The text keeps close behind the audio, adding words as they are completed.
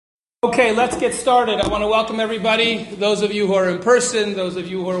Okay, let's get started. I want to welcome everybody, those of you who are in person, those of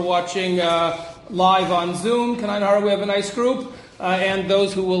you who are watching live on Zoom. We have a nice group, and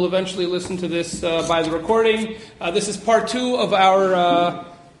those who will eventually listen to this by the recording. This is part 2 of our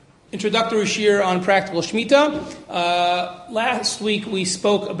introductory shiur on practical Shemitah. Last week we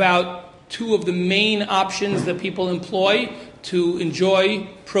spoke about 2 of the main options that people employ to enjoy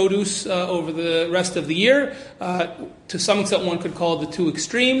produce over the rest of the year. To some extent, one could call it the 2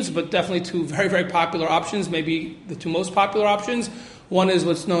 extremes, but definitely 2 very, very popular options, maybe the 2 most popular options. One is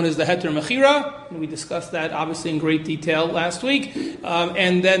what's known as the heter mechira, and we discussed that obviously in great detail last week.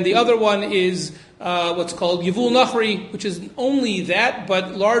 And then the other one is what's called yivul nachri, which is only that,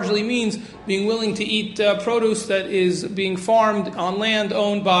 but largely means being willing to eat produce that is being farmed on land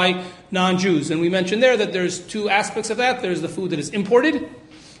owned by non-Jews. And we mentioned there that there's 2 aspects of that. There's the food that is imported,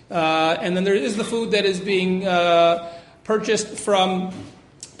 and then there is the food that is being purchased from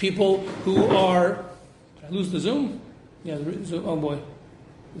people who are... Did I lose the Zoom? Yeah, the Zoom. Oh boy,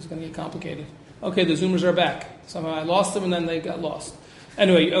 this is going to get complicated. Okay, the Zoomers are back. Somehow I lost them and then they got lost.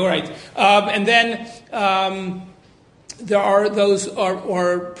 Anyway, all right. And then there are those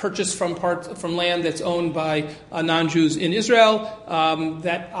are purchased from land that's owned by non-Jews in Israel.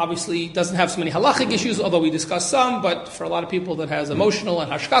 That obviously doesn't have so many halachic issues, although we discussed some. But for a lot of people, that has emotional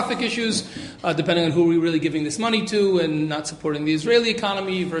and hashkafic issues, depending on who we're really giving this money to, and not supporting the Israeli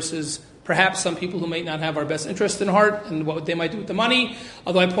economy versus perhaps some people who may not have our best interest in heart and what they might do with the money.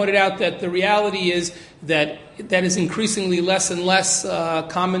 Although I pointed out that the reality is that is increasingly less and less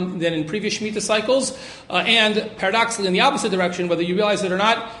common than in previous Shemitah cycles. And paradoxically, in the opposite direction, whether you realize it or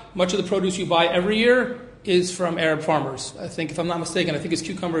not, much of the produce you buy every year is from Arab farmers. I think, if I'm not mistaken, it's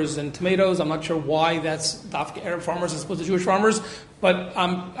cucumbers and tomatoes. I'm not sure why that's Arab farmers as opposed to Jewish farmers. But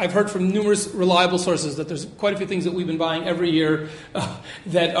I've heard from numerous reliable sources that there's quite a few things that we've been buying every year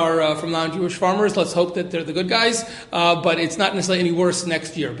that are from non-Jewish farmers. Let's hope that they're the good guys. But it's not necessarily any worse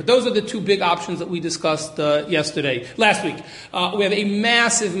next year. But those are the 2 big options that we discussed last week. We have a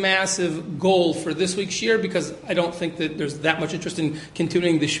massive, massive goal for this week's shiur, because I don't think that there's that much interest in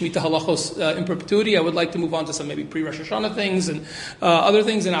continuing the Shemitah halachos in perpetuity. I would like to move on to some maybe pre-Rosh Hashanah things and other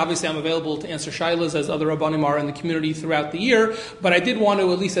things. And obviously I'm available to answer shaylas as other Rabbanim are in the community throughout the year. But I did want to,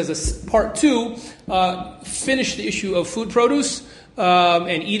 at least as a part 2, finish the issue of food produce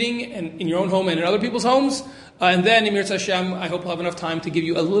and eating and in your own home and in other people's homes. And then, Emir Hashem, I hope I'll have enough time to give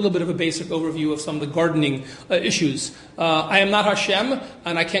you a little bit of a basic overview of some of the gardening issues. I am not Hashem,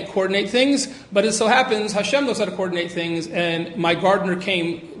 and I can't coordinate things, but it so happens Hashem knows how to coordinate things, and my gardener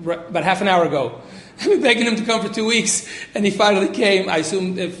came about half an hour ago. I've been begging him to come for 2 weeks, and he finally came. I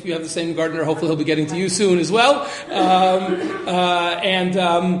assume if you have the same gardener, hopefully he'll be getting to you soon as well. And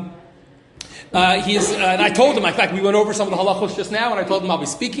I told him, in fact, we went over some of the halachos just now, and I told him I'll be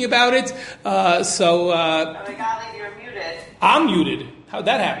speaking about it. You're muted. I'm muted. How'd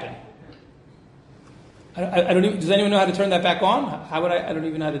that happen? I don't even, does anyone know how to turn that back on? How would I don't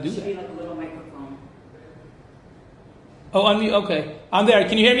even know how to do that. Like a little microphone. Oh, unmute. Okay. I'm there.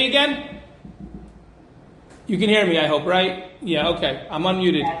 Can you hear me again? You can hear me, I hope, right? Yeah, okay. I'm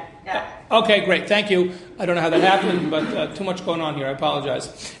unmuted. Yeah. Okay, great. Thank you. I don't know how that happened, but too much going on here. I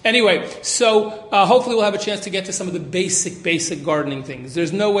apologize. Anyway, so hopefully we'll have a chance to get to some of the basic gardening things.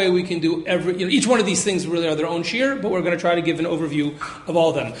 There's no way we can do each one of these things really are their own shiur, but we're going to try to give an overview of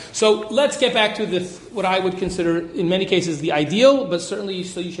all of them. So let's get back to what I would consider, in many cases, the ideal, but certainly,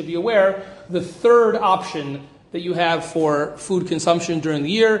 so you should be aware, the 3rd option that you have for food consumption during the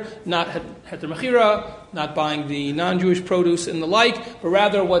year, not heter mechira, not buying the non-Jewish produce and the like, but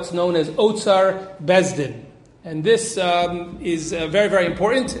rather what's known as otzar bezdin. And this is very, very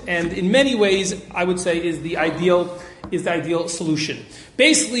important, and in many ways, I would say, is the ideal solution.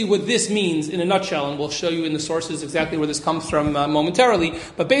 Basically, what this means, in a nutshell, and we'll show you in the sources exactly where this comes from momentarily,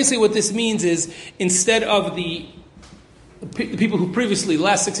 but basically what this means is, instead of the people who previously, the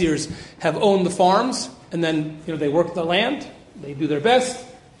last 6 years, have owned the farms, and then they work the land, they do their best,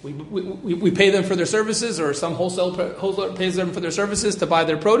 we pay them for their services, or some wholesaler pays them for their services to buy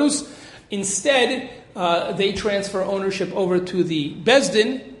their produce. Instead, they transfer ownership over to the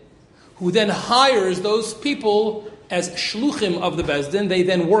Bezdin, who then hires those people as shluchim of the Bezdin. They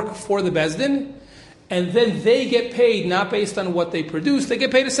then work for the Bezdin, and then they get paid not based on what they produce, they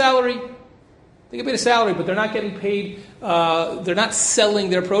get paid a salary. They get paid a salary, but they're not getting paid, they're not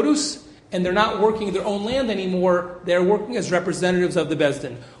selling their produce, and they're not working their own land anymore. They're working as representatives of the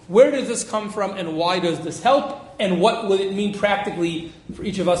Bezdin. Where does this come from, and why does this help? And what would it mean practically for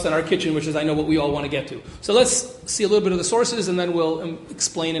each of us in our kitchen, which is, I know, what we all want to get to. So let's see a little bit of the sources, and then we'll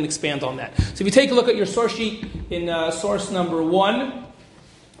explain and expand on that. So if you take a look at your source sheet in source number 1,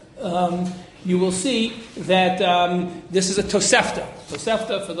 you will see that this is a Tosefta.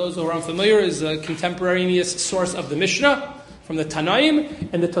 Tosefta, for those who are unfamiliar, is a contemporaneous source of the Mishnah from the Tanaim,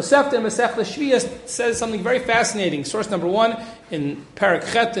 and the Tosefta in Masechta Shviyah says something very fascinating. Source number 1 in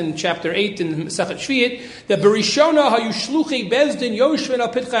Parak Chet in chapter 8 in Masechet Shviyah, that Berishona hayushluchi bezdin yoshvin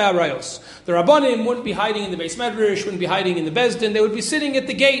al pitchai arayos. The Rabbanim wouldn't be hiding in the Beis Medrash, wouldn't be hiding in the Bezdin. They would be sitting at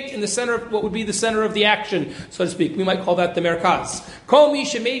the gate in the center of what would be the center of the action, so to speak. We might call that the Merkaz. Kol mi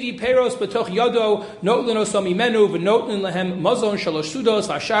shemevi peros betoch yodo notlin oso mimenu v'notlin lehem mazon shalosh sudos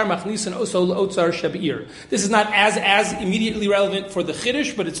v'ashar machnisan oso leotzar shebeir. This is not as immediately relevant for the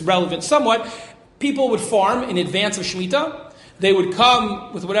Chiddush, but it's relevant somewhat. People would farm in advance of Shemitah. They would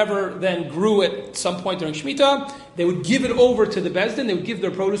come with whatever then grew at some point during Shemitah. They would give it over to the Bezdin. They would give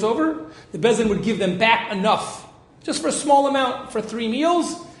their produce over. The Bezdin would give them back enough, just for a small amount, for 3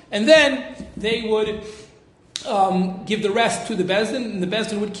 meals. And then they would give the rest to the Bezdin. And the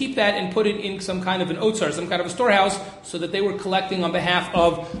Bezdin would keep that and put it in some kind of an otzar, some kind of a storehouse, so that they were collecting on behalf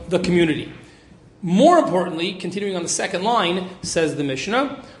of the community. More importantly, continuing on the second line, says the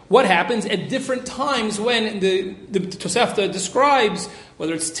Mishnah, what happens at different times when the Tosefta describes,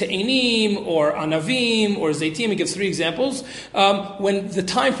 whether it's Te'enim or Anavim or Zaytim, it gives 3 examples, when the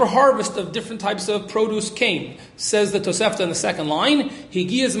time for harvest of different types of produce came. Says the Tosefta in the second line,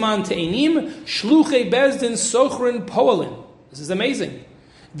 Higiyazman Te'enim, Shluchei Bezdin Sochrin Poelin. This is amazing.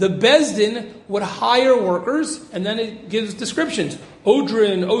 The Bezdin would hire workers, and then it gives descriptions.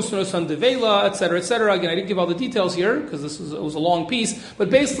 Odrin, Osnosan Devela, etc., etc. Again, I didn't give all the details here, because it was a long piece, but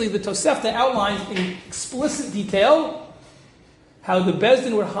basically the Tosefta outlines in explicit detail how the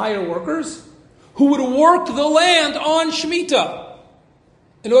Bezdin would hire workers who would work the land on Shemitah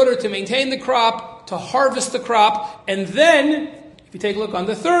in order to maintain the crop, to harvest the crop, and then, if you take a look on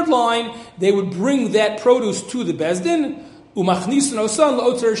the third line, they would bring that produce to the Bezdin, and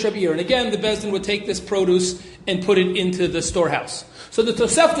again, the Bezdin would take this produce and put it into the storehouse. So the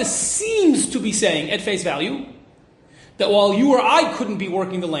Tosefta seems to be saying, at face value, that while you or I couldn't be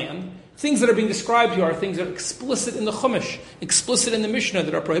working the land, things that are being described here are things that are explicit in the Chumash, explicit in the Mishnah,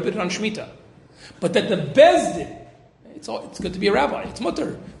 that are prohibited on Shemitah. But that the Bezdin, it's good to be a rabbi, it's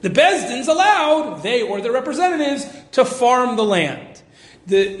mutter. The Bezdin's allowed, they or their representatives, to farm the land.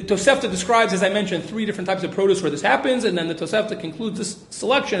 The Tosefta describes, as I mentioned, 3 different types of produce where this happens, and then the Tosefta concludes this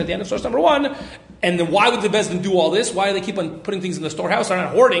selection at the end of source number 1. And then why would the Bezdin do all this? Why do they keep on putting things in the storehouse? They're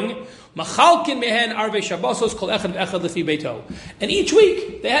not hoarding. And each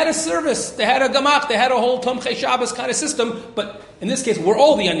week, they had a service, they had a gamach, they had a whole Tomchei Shabbos kind of system, but in this case, we're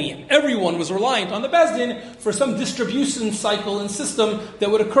all the aniyim. Everyone was reliant on the Bezdin for some distribution cycle and system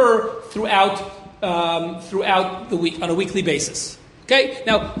that would occur throughout the week, on a weekly basis. Okay,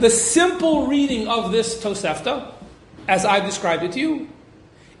 now the simple reading of this Tosefta, as I've described it to you,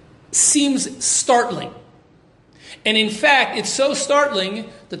 seems startling. And in fact, it's so startling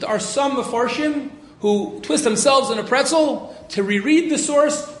that there are some Mefarshim who twist themselves in a pretzel to reread the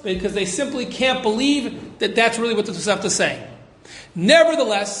source because they simply can't believe that that's really what the Tosefta is saying.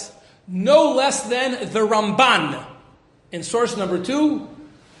 Nevertheless, no less than the Ramban, in source number 2,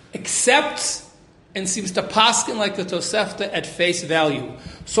 accepts and seems to paskin like the Tosefta at face value.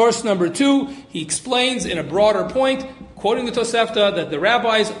 Source number 2, he explains in a broader point, quoting the Tosefta, that the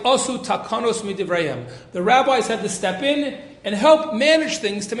rabbis osu takanos midivreim. The rabbis had to step in and help manage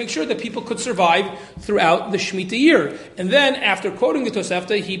things to make sure that people could survive throughout the Shemitah year. And then, after quoting the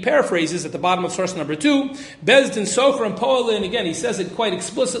Tosefta, he paraphrases at the bottom of source number 2, Bezdin socher and poelin. Again, he says it quite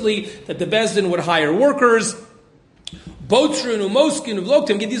explicitly that the Bezdin would hire workers. Botrun, Umoskin,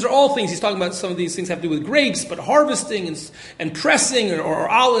 Uvloktim. These are all things. He's talking about some of these things have to do with grapes, but harvesting and pressing, or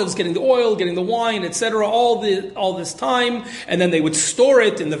olives, getting the oil, getting the wine, etc. All this time, and then they would store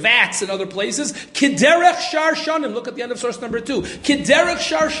it in the vats and other places. Kiderech Shar Shanim. Look at the end of source number 2. Kiderech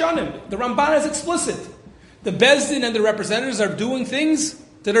Shar Shanim. The Ramban is explicit. The Bezdin and the representatives are doing things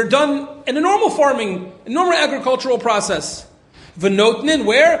that are done in a normal farming, a normal agricultural process. V'notnin,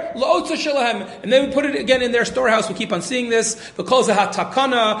 where? La'otza shelahem. And they would put it again in their storehouse. We keep on seeing this. V'kol zehat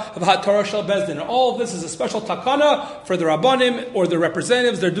takana, v'hat Torah shel Bezdin. And all of this is a special takana for the Rabbanim or the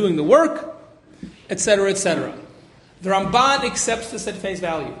representatives. They're doing the work, etc., etc. The Ramban accepts this at face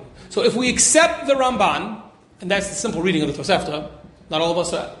value. So if we accept the Ramban, and that's the simple reading of the Tosefta, not all of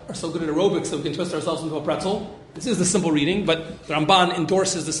us are so good at aerobics that we can twist ourselves into a pretzel. This is the simple reading, but the Ramban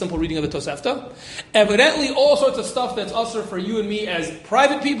endorses the simple reading of the Tosefta. Evidently, all sorts of stuff that's usher for you and me as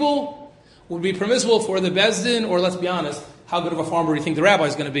private people would be permissible for the Bezdin, or let's be honest, how good of a farmer do you think the rabbi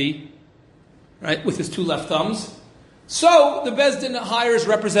is going to be, right, with his 2 left thumbs? So the Bezdin hires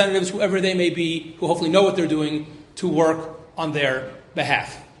representatives, whoever they may be, who hopefully know what they're doing, to work on their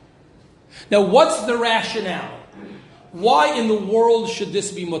behalf. Now, what's the rationale? Why in the world should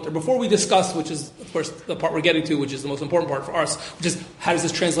this be mutter? Before we discuss, which is, of course, the part we're getting to, which is the most important part for us, which is how does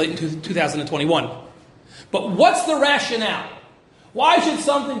this translate into 2021? But what's the rationale? Why should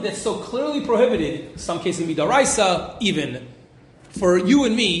something that's so clearly prohibited, some cases midaraisa, even, for you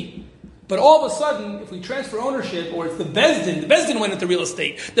and me, but all of a sudden, if we transfer ownership, or it's the Bezdin went into real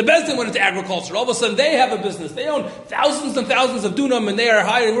estate, the Bezdin went into agriculture, all of a sudden they have a business, they own thousands and thousands of dunam, and they are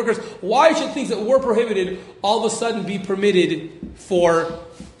hiring workers. Why should things that were prohibited all of a sudden be permitted for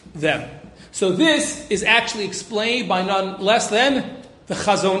them? So this is actually explained by none less than the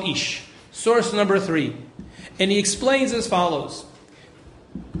Chazon Ish, source number 3. And he explains as follows.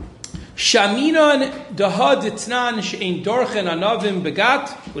 Shaminan dahad itnan she'in dorchen anavim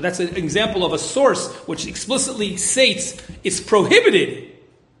begat. Well, that's an example of a source which explicitly states it's prohibited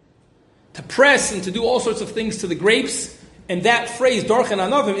to press and to do all sorts of things to the grapes. And that phrase, dorchen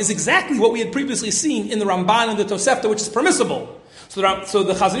anavim, is exactly what we had previously seen in the Ramban and the Tosefta, which is permissible. So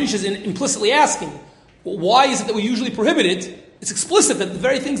the Chazon Ish is implicitly asking, well, why is it that we usually prohibit it? It's explicit that the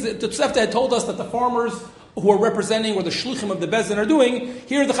very things that the Tosefta had told us that the farmers who are representing, or the shluchim of the Bezdin are doing,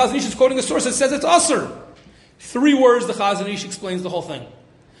 here the Chazon Ish is quoting a source that says it's asur. 3 words, the Chazon Ish explains the whole thing.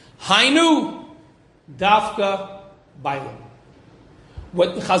 Hainu dafka bailim.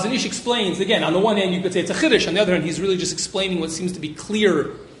 What the Chazon Ish explains, again, on the one hand you could say it's a chiddush, on the other hand he's really just explaining what seems to be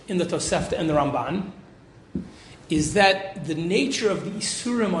clear in the Tosefta and the Ramban, is that the nature of the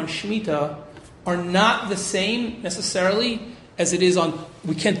Isurim on Shemitah are not the same necessarily as it is on,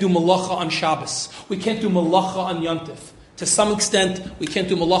 we can't do malacha on Shabbos. We can't do malacha on Yontif. To some extent, we can't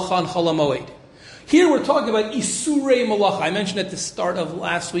do malacha on Chol HaMoed. Here we're talking about Isurei malacha. I mentioned at the start of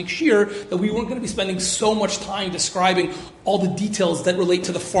last week's shir that we weren't going to be spending so much time describing all the details that relate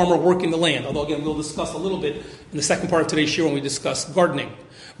to the farmer working the land. Although again, we'll discuss a little bit in the second part of today's shir when we discuss gardening.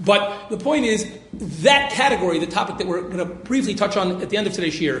 But the point is, that category, the topic that we're going to briefly touch on at the end of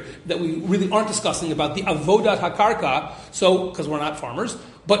today's year, that we really aren't discussing about the avodat hakarka, so, because we're not farmers,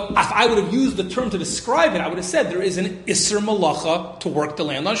 but if I would have used the term to describe it, I would have said there is an isser malacha to work the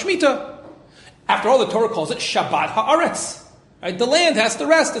land on Shemitah. After all, the Torah calls it Shabbat haaretz. Right? The land has to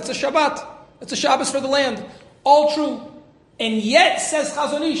rest. It's a Shabbat. It's a Shabbos for the land. All true. And yet, says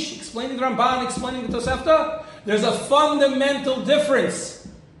Chazon Ish, explaining the Ramban, explaining the Tosefta, there's a fundamental difference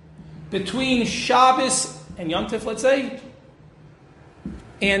between Shabbos and Yontif, let's say,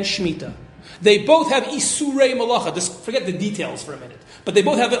 and Shemitah. They both have Isurei Malacha. Just forget the details for a minute. But they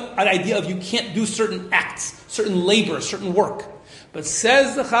both have an idea of you can't do certain acts, certain labor, certain work. But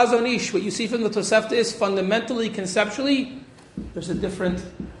says the Chazon Ish, what you see from the Tosefta is fundamentally, conceptually, there's a different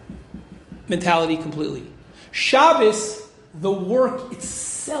mentality completely. Shabbos, the work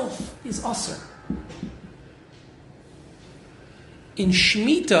itself is asur. In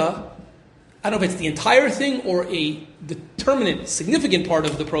Shemitah, I don't know if it's the entire thing or a determinate, significant part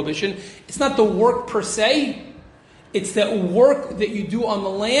of the prohibition. It's not the work per se. It's that work that you do on the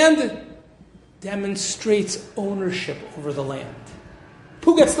land demonstrates ownership over the land.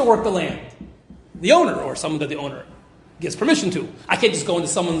 Who gets to work the land? The owner, or someone that the owner gives permission to. I can't just go into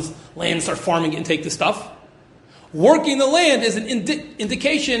someone's land and start farming it and take the stuff. Working the land is an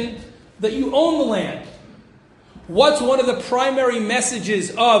indication that you own the land. What's one of the primary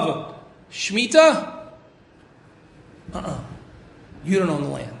messages of Shemitah? You don't own the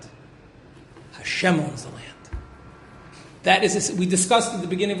land. Hashem owns the land. That is, we discussed at the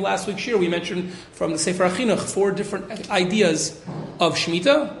beginning of last week's shir, we mentioned from the Sefer HaChinuch 4 different ideas of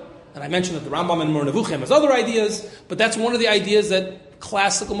Shemitah, and I mentioned that the Rambam and Mor Nevuchim has other ideas, but that's one of the ideas that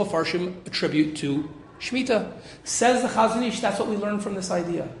classical Mefarshim attribute to Shemitah. Says the Chazon Ish, that's what we learned from this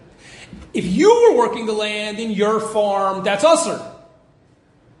idea. If you were working the land in your farm, that's asur.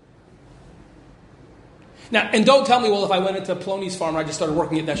 Now, and don't tell me, well, if I went into Plony's farm and I just started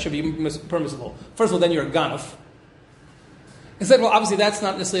working it, that should be permissible. First of all, then you're a ganaf. Instead, well, obviously that's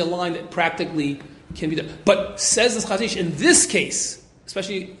not necessarily a line that practically can be done. But says this Chazon Ish, in this case,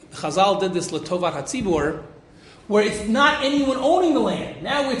 especially Chazal did this Latovat HaTzibur, where it's not anyone owning the land.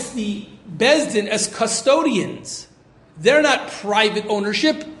 Now it's the Bezdin as custodians. They're not private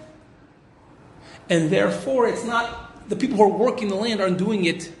ownership. And therefore, it's not, the people who are working the land aren't doing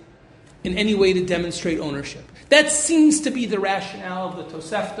it in any way to demonstrate ownership. That seems to be the rationale of the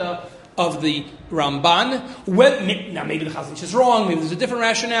Tosefta, of the Ramban. Now, maybe the Chazon Ish is wrong, maybe there's a different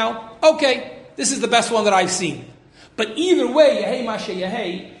rationale. Okay, this is the best one that I've seen. But either way, Yehei Mashe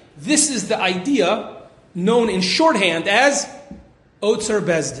Yehei, this is the idea known in shorthand as Otzer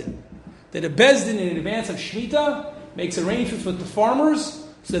Bezdin. That a Bezdin in advance of Shemitah makes arrangements with the farmers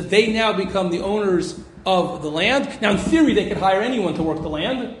so that they now become the owners of the land. Now, in theory, they could hire anyone to work the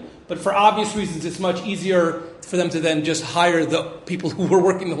land, but for obvious reasons, it's much easier for them to then just hire the people who were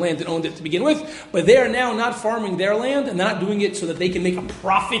working the land and owned it to begin with. But they are now not farming their land, and they're not doing it so that they can make a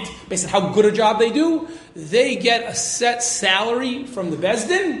profit based on how good a job they do. They get a set salary from the Beis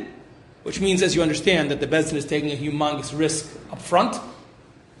Din, which means, as you understand, that the Beis Din is taking a humongous risk up front.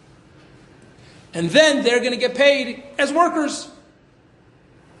 And then they're going to get paid as workers.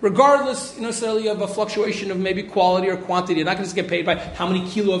 Regardless necessarily of a fluctuation of maybe quality or quantity. They're not going to just get paid by how many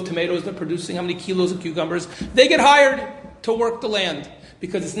kilos of tomatoes they're producing, how many kilos of cucumbers. They get hired to work the land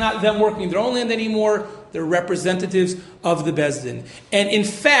because it's not them working their own land anymore. They're representatives of the Beis Din. And in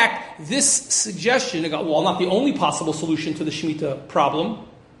fact, this suggestion, well, not the only possible solution to the Shemitah problem,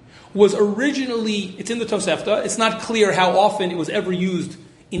 was originally, it's in the Tosefta. It's not clear how often it was ever used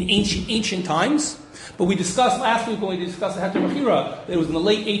in ancient times. But we discussed last week when we discussed the Heter Mechira that it was in the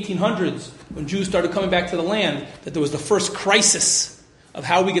late 1800s when Jews started coming back to the land that there was the first crisis of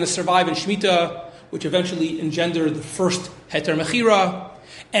how are we going to survive in Shemitah, which eventually engendered the first Heter Mechira.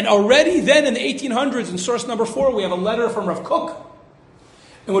 And already then in the 1800s, in source number 4, we have a letter from Rav Kook,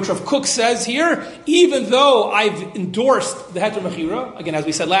 in which Rav Kook says here, even though I've endorsed the Heter Mechira, again, as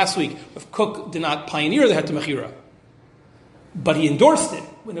we said last week, Rav Kook did not pioneer the Heter Mechira, but he endorsed it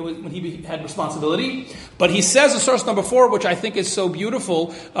when he had responsibility. But he says in source number 4, which I think is so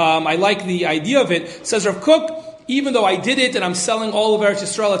beautiful, I like the idea of it, says Rav Kook, even though I did it and I'm selling all of Eretz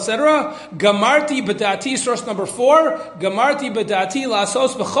Yisrael, etc., Gamarti B'dati, source number 4, Gamarti B'dati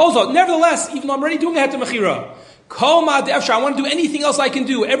Lasos B'chozot. Nevertheless, even though I'm already doing a Heter Mechira, Kol Ma De'efshar, I want to do anything else I can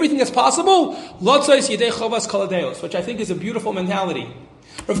do, everything that's possible, Lotzos Yedei Chovas Koladeos, which I think is a beautiful mentality.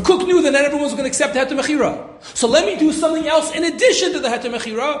 Rav Kook knew that not everyone was going to accept the Heter Mechira. So let me do something else in addition to the Heter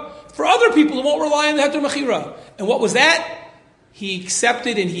Mechira for other people who won't rely on the Heter Mechira. And what was that? He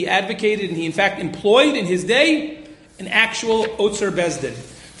accepted and he advocated and he in fact employed in his day an actual Otzer Beis Din.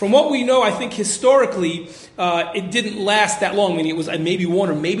 From what we know, I think historically it didn't last that long. I mean, it was maybe 1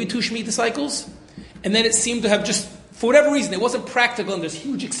 or maybe 2 Shemitah cycles. And then it seemed to have just, for whatever reason, it wasn't practical and there's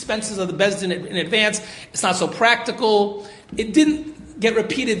huge expenses of the Beis Din in advance. It's not so practical. It didn't get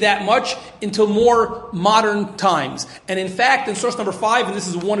repeated that much until more modern times. And in fact, in source number 5, and this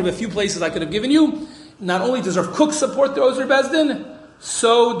is one of a few places I could have given you, not only does Rav Kook support the Otzer Beis Din,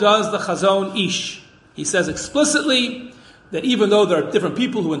 so does the Chazon Ish. He says explicitly that even though there are different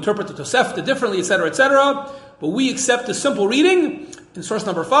people who interpret the Tosefta differently, etc., but we accept the simple reading in source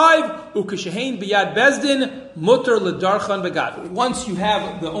number 5, Ukeshehein biyad Beis Din muter ledarchan begad. Once you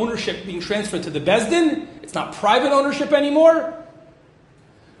have the ownership being transferred to the Beis Din, it's not private ownership anymore,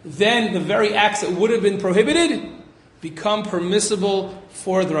 then the very acts that would have been prohibited become permissible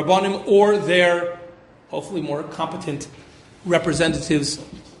for the Rabbanim or their, hopefully more competent representatives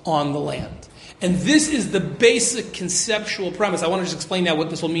on the land. And this is the basic conceptual premise. I want to just explain now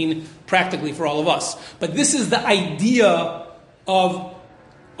what this will mean practically for all of us. But this is the idea of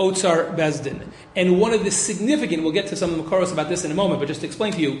Otzer Beis Din. And one of the significant, we'll get to some of the Makoros about this in a moment, but just to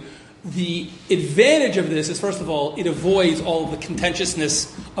explain to you, the advantage of this is, first of all, it avoids all of the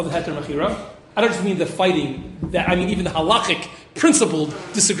contentiousness of the Heter Mechira. I don't just mean the fighting, I mean even the halachic, principled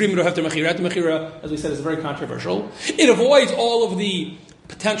disagreement of Heter Mechira. Heter Mechira, as we said, is very controversial. It avoids all of the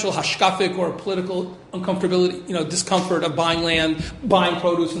potential hashkafic or political uncomfortability, discomfort of buying land, buying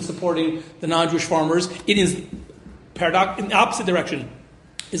produce, and supporting the non-Jewish farmers. It is in the opposite direction,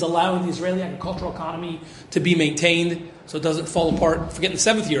 is allowing the Israeli agricultural economy to be maintained so it doesn't fall apart. Forget in the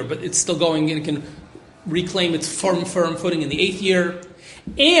 7th year, but it's still going and it can reclaim its firm footing in the 8th year.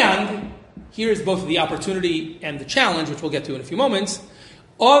 And here's both the opportunity and the challenge, which we'll get to in a few moments.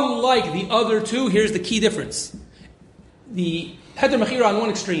 Unlike the other two, here's the key difference. The Heter Mechira on one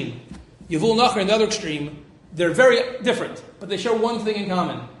extreme, Yevul Nachar on the other extreme, they're very different, but they share one thing in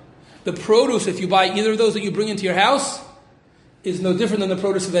common. The produce, if you buy either of those that you bring into your house, is no different than the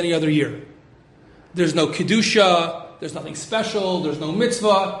produce of any other year. There's no Kedusha, there's nothing special, there's no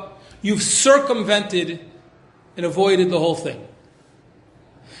mitzvah. You've circumvented and avoided the whole thing.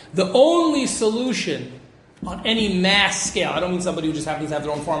 The only solution on any mass scale, I don't mean somebody who just happens to have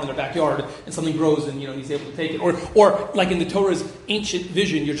their own farm in their backyard and something grows and he's able to take it, or like in the Torah's ancient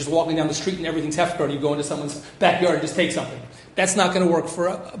vision, you're just walking down the street and everything's hefker and you go into someone's backyard and just take something. That's not going to work for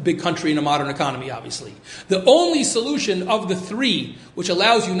a big country in a modern economy, obviously. The only solution of the three, which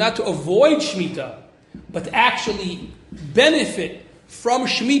allows you not to avoid Shemitah, but to actually benefit from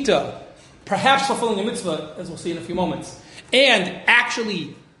Shemitah, perhaps fulfilling a mitzvah, as we'll see in a few moments, and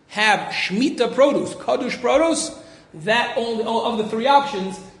actually have Shemitah produce, Kadush produce, that only of the three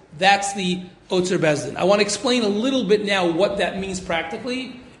options, that's the Otzer Beis Din. I want to explain a little bit now what that means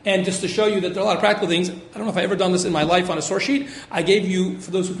practically, And just to show you that there are a lot of practical things, I don't know if I've ever done this in my life on a source sheet. I gave you,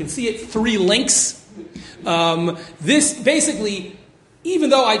 for those who can see it, 3 links. This basically, even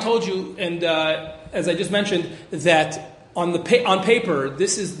though I told you, and as I just mentioned, that on paper,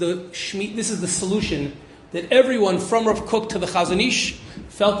 this is the solution that everyone from Rav Kook to the Chazon Ish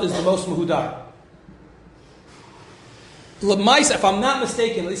felt is the most muhudar. L'maisa, if I'm not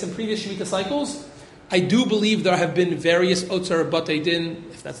mistaken, at least in previous Shemitah cycles, I do believe there have been various Otzar Batei Din,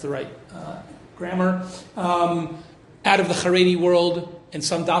 if that's the right grammar, out of the Haredi world, and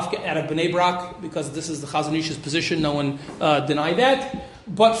some dafka out of Bnei Brak, because this is the Chazon Ish's position. No one denied that.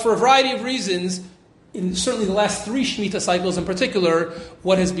 But for a variety of reasons, in certainly the last 3 Shemitah cycles in particular,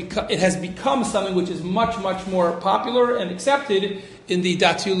 it has become something which is much, much more popular and accepted in the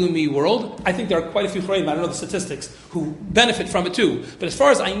Dati Leumi world. I think there are quite a few Charedim, I don't know the statistics, who benefit from it too. But as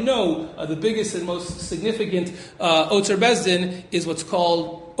far as I know, the biggest and most significant Otzar Bezdin is what's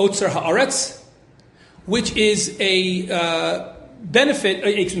called Otzar Haaretz, which is a benefit.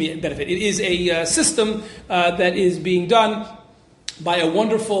 It is a system that is being done by a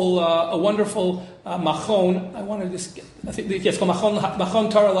wonderful machon. I want to just get, I think it's called Machon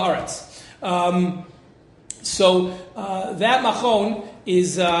Torah La'aretz. So that machon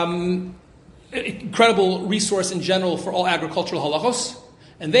is an incredible resource in general for all agricultural halachos.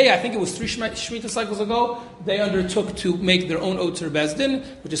 And I think it was 3 Shemitah cycles ago, they undertook to make their own Otzar Bezdin,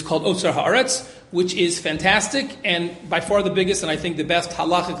 which is called Otzar Haaretz, which is fantastic and by far the biggest and I think the best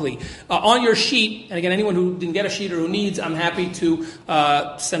halachically. On your sheet, and again, anyone who didn't get a sheet or who needs, I'm happy to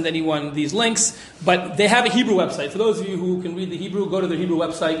send anyone these links. But they have a Hebrew website. For those of you who can read the Hebrew, go to their Hebrew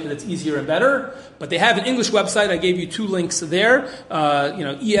website because it's easier and better. But they have an English website. I gave you 2 links there.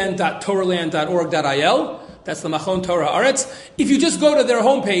 en.torahland.org.il. That's the Machon Torah Haaretz. If you just go to their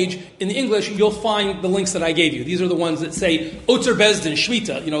homepage in the English, you'll find the links that I gave you. These are the ones that say Otzar Bezdin,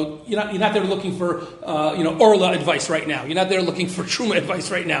 Shmita. You're not there looking for Orla advice right now. You're not there looking for Truma advice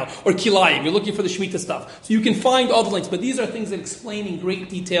right now or Kilayim. You're looking for the Shmita stuff. So you can find all the links. But these are things that explain in great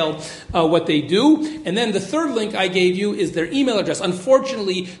detail what they do. And then the third link I gave you is their email address.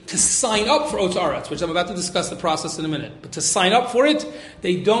 Unfortunately, to sign up for Otzar Haaretz, which I'm about to discuss the process in a minute, but to sign up for it,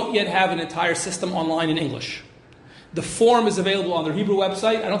 they don't yet have an entire system online in English. The form is available on their Hebrew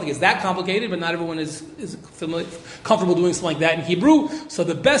website. I don't think it's that complicated, but not everyone is comfortable doing something like that in Hebrew. So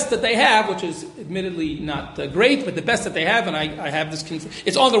the best that they have, which is admittedly not great, but the best that they have, and I have this,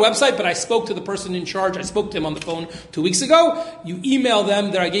 it's on their website, but I spoke to the person in charge. I spoke to him on the phone 2 weeks ago. You email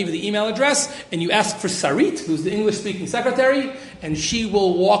them, there I gave you the email address, and you ask for Sarit, who's the English-speaking secretary, and she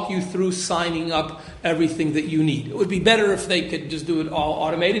will walk you through signing up everything that you need. It would be better if they could just do it all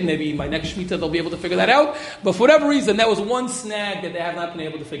automated. Maybe by next Shemitah they'll be able to figure that out. But for whatever reason, that was one snag that they have not been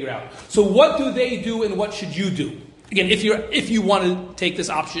able to figure out. So what do they do and what should you do? Again, if you want to take this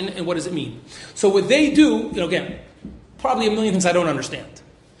option, and what does it mean? So what they do, again, probably a million things I don't understand.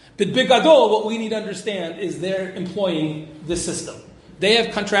 But Bigadol, what we need to understand is they're employing this system. They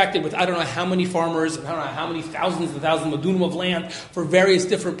have contracted with I don't know how many farmers, I don't know how many thousands and thousands of dunam of land for various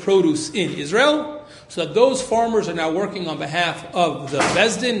different produce in Israel. So that those farmers are now working on behalf of the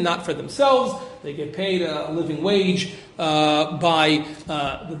Bezdin, not for themselves. They get paid a living wage by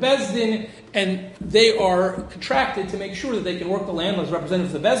the Bezdin, and they are contracted to make sure that they can work the land as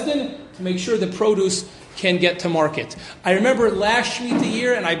representatives of the Bezdin to make sure the produce can get to market. I remember last Shemitah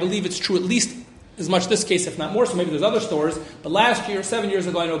year, and I believe it's true at least as much this case, if not more, so maybe there's other stores. But last year, 7 years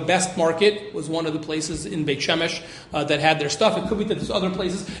ago, I know Best Market was one of the places in Beit Shemesh that had their stuff. It could be that there's other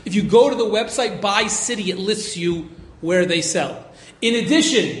places. If you go to the website by city, it lists you where they sell. In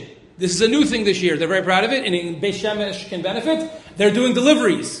addition, this is a new thing this year. They're very proud of it, and in Beit Shemesh can benefit. They're doing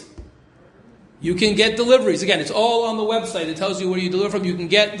deliveries. You can get deliveries. Again, it's all on the website. It tells you where you deliver from. You can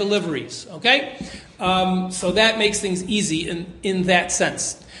get deliveries. Okay? So that makes things easy in that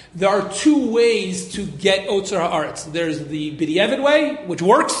sense. There are 2 ways to get Otzar Haaretz. There's the B'diavad way, which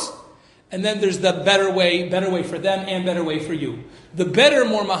works, and then there's the better way for them and better way for you. The better,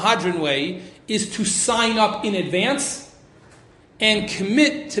 more Mahadran way is to sign up in advance and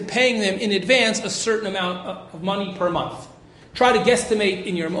commit to paying them in advance a certain amount of money per month. Try to guesstimate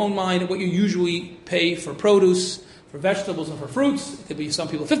in your own mind what you usually pay for produce, for vegetables, and for fruits. It could be some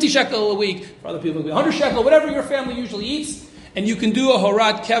people 50 shekel a week, for other people it could be 100 shekel, whatever your family usually eats. And you can do a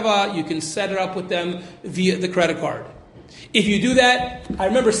horat keva, you can set it up with them via the credit card. If you do that, I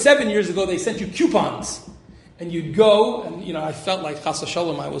remember 7 years ago they sent you coupons. And you'd go, and I felt like Chas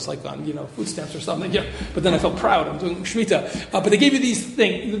Shalom, I was like on, food stamps or something. Yeah. But then I felt proud, I'm doing Shemitah. But they gave you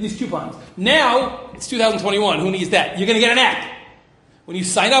these coupons. Now, it's 2021, who needs that? You're going to get an app. When you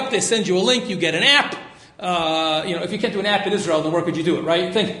sign up, they send you a link, you get an app. If you can't do an app in Israel, then where could you do it,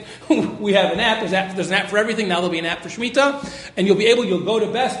 right? Think, we have an app, there's an app for everything, now there'll be an app for Shemitah, and you'll go to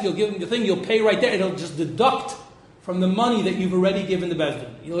Best, you'll give them the thing, you'll pay right there, it'll just deduct from the money that you've already given the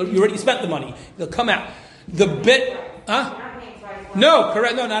Bezdin. You already spent the money. It'll come out. No,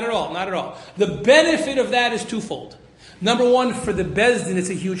 correct. No, not at all. Not at all. The benefit of that is twofold. Number one, for the Bezdin,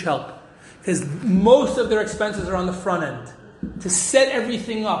 it's a huge help. Because most of their expenses are on the front end. To set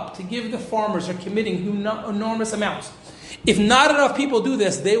everything up, to give the farmers are committing enormous amounts. If not enough people do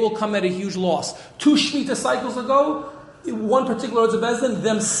this, they will come at a huge loss. 2 Shemitah cycles ago, one particular Otzer Bezdin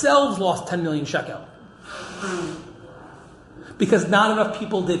themselves lost 10 million shekel. Because not enough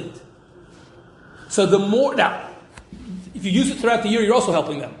people did it. So the more, now, if you use it throughout the year, you're also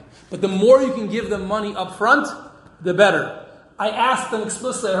helping them. But the more you can give them money up front, the better. I asked them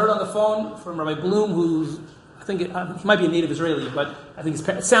explicitly, I heard on the phone from Rabbi Bloom, who's, I think he might be a native Israeli, but I think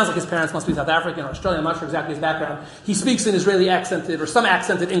it sounds like his parents must be South African or Australian, I'm not sure exactly his background. He speaks in Israeli accented, or some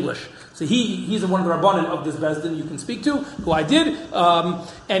accented English. So he's one of the Rabbanim of this Bezdin you can speak to, who I did,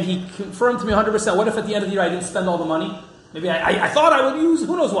 and he confirmed to me 100%, what if at the end of the year I didn't spend all the money? Maybe I thought I would use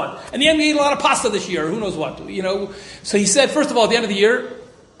who knows what. And the end we ate a lot of pasta this year, who knows what. So he said, first of all, at the end of the year,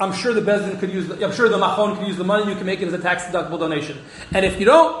 I'm sure the Bezdin could use, I'm sure the Machon could use the money, you can make it as a tax-deductible donation. And if you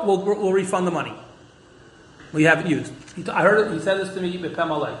don't, we'll refund the money. We haven't used. I heard it, he said this to me,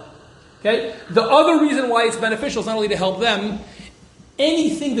 okay? The other reason why it's beneficial is not only to help them,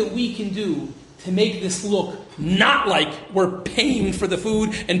 anything that we can do to make this look not like we're paying for the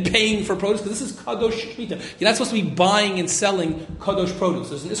food and paying for produce, because this is Kadosh Shemitah. You're not supposed to be buying and selling Kadosh produce.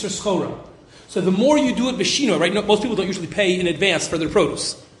 There's an Isser Schora. So the more you do it B'shino, right? Most people don't usually pay in advance for their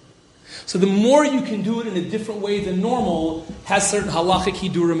produce. So the more you can do it in a different way than normal has certain halachic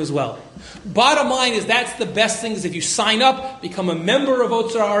hidurim as well. Bottom line is that's the best thing is if you sign up, become a member of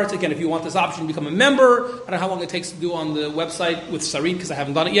Otzer Haaretz. Again, if you want this option, become a member. I don't know how long it takes to do on the website with Sarit because I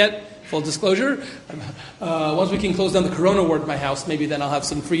haven't done it yet. Full disclosure. Once we can close down the Corona ward in my house, maybe then I'll have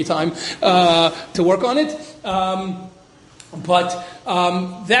some free time to work on it. But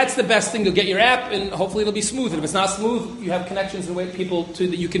that's the best thing to get your app, and hopefully it'll be smooth. And if it's not smooth, you have connections and people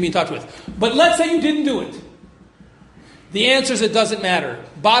that you can be in touch with. But let's say you didn't do it. The answer is it doesn't matter.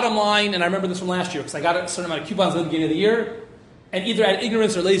 Bottom line, and I remember this from last year because I got a certain amount of coupons at the beginning of the year, and either out of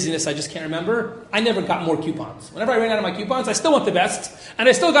ignorance or laziness, I just can't remember, I never got more coupons. Whenever I ran out of my coupons, I still went the best, and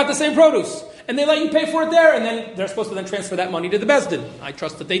I still got the same produce. And they let you pay for it there, and then they're supposed to then transfer that money to the Bezdin. I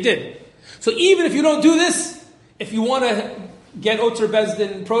trust that they did. So even if you don't do this, if you want to get Otzer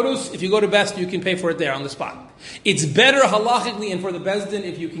Bezdin produce, if you go to Best, you can pay for it there on the spot. It's better halachically and for the Bezdin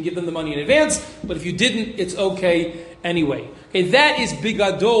if you can give them the money in advance, but if you didn't, it's okay anyway. Okay, that is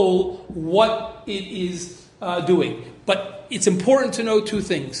bigadol what it is doing. But it's important to know two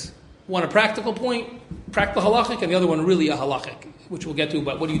things. One, a practical point, practical halachic, and the other one really a halachic, which we'll get to,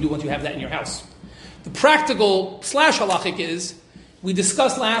 but what do you do once you have that in your house? The practical / halachic is, we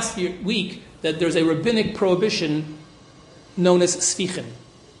discussed last week that there's a rabbinic prohibition known as sfichin.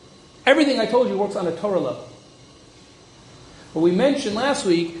 Everything I told you works on a Torah level. But we mentioned last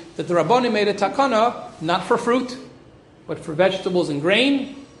week that the Rabbanim made a takana, not for fruit, but for vegetables and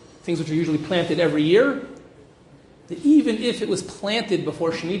grain, things which are usually planted every year, that even if it was planted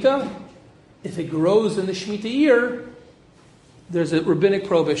before Shemitah, if it grows in the Shemitah year, there's a rabbinic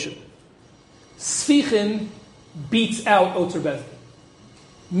prohibition. Sfichin beats out Otzer Bezdin.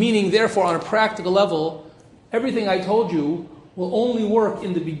 Meaning, therefore, on a practical level, everything I told you will only work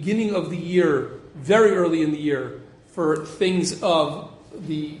in the beginning of the year, very early in the year, for things of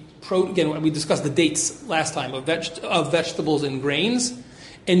the, again, we discussed the dates last time, of vegetables and grains,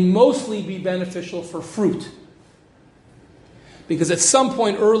 and mostly be beneficial for fruit. Because at some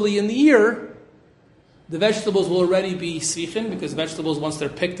point early in the year, the vegetables will already be sfichin, because vegetables, once they're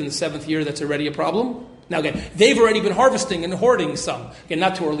picked in the 7th year, that's already a problem. Now again, they've already been harvesting and hoarding some. Again,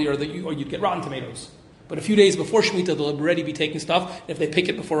 not too early or you'd get rotten tomatoes. But a few days before Shemitah, they'll already be taking stuff. If they pick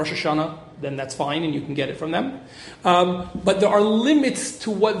it before Rosh Hashanah, then that's fine and you can get it from them. But there are limits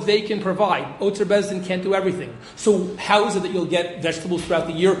to what they can provide. Otzer Bezdin can't do everything. So how is it that you'll get vegetables throughout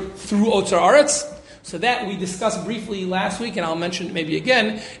the year through Otzer Haaretz? So that we discussed briefly last week, and I'll mention it maybe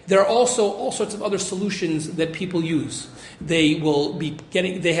again. There are also all sorts of other solutions that people use. They will be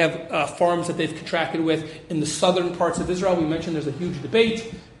getting, they have farms that they've contracted with in the southern parts of Israel. We mentioned there's a huge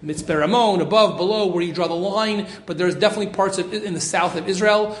debate, Mitzpeh Ramon, above, below, where you draw the line, but there's definitely parts in the south of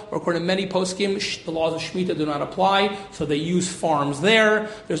Israel, where according to many poskim, the laws of Shemitah do not apply, so they use farms there.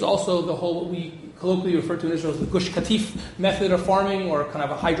 There's also the whole, what we colloquially referred to in Israel as the Gush Katif method of farming, or kind of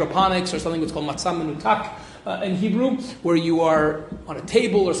a hydroponics, or something that's called matzah menutak in Hebrew, where you are on a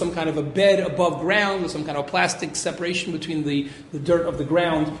table or some kind of a bed above ground with some kind of plastic separation between the dirt of the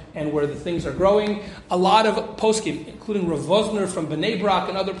ground and where the things are growing. A lot of poskim, including Rav Vosner from Bnei Brak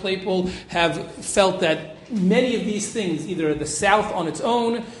and other people, have felt that many of these things, either the south on its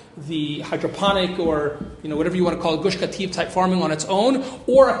own, the hydroponic, or whatever you want to call it, Gush Katif type farming on its own,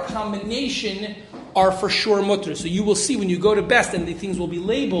 or a combination, are for sure mutter. So you will see when you go to Best and the things will be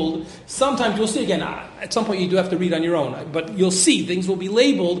labeled. Sometimes you'll see, again, at some point you do have to read on your own, but you'll see things will be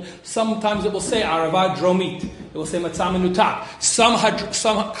labeled. Sometimes it will say Arava Dromit. It will say Matzah Menutak. Some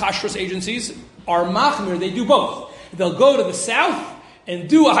kashrus agencies are machmir. They do both. They'll go to the south and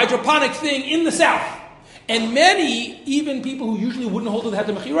do a hydroponic thing in the south. And many, even people who usually wouldn't hold to the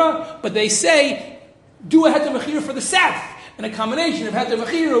Heter Mechira, but they say, do a Heter Mechira for the south. And a combination of Heter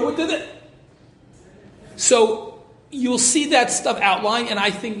Mechira with the... So you'll see that stuff outlined, and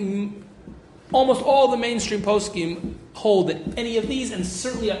I think almost all the mainstream poskim hold that any of these, and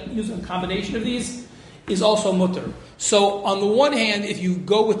certainly using a combination of these, is also mutter. So on the one hand, if you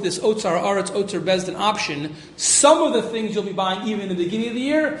go with this Otzar Aretz, Otzar Bezdin option, some of the things you'll be buying even in the beginning of the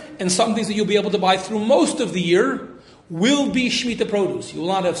year, and some things that you'll be able to buy through most of the year, will be Shemitah produce. You will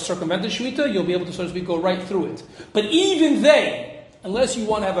not have circumvented Shemitah, you'll be able to, so to speak, go right through it. But even they, unless you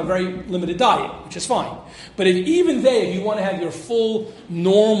want to have a very limited diet, which is fine. But if you want to have your full,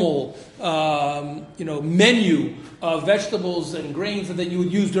 normal, menu of vegetables and grains that you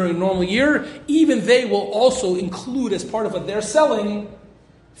would use during a normal year, even they will also include as part of what they're selling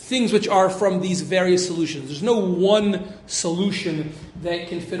things which are from these various solutions. There's no one solution that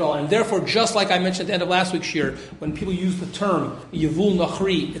can fit all. And therefore, just like I mentioned at the end of last week's year, when people use the term Yevul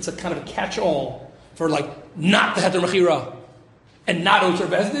Nachri, it's a kind of a catch-all for not the Heter Mechira and not Otzar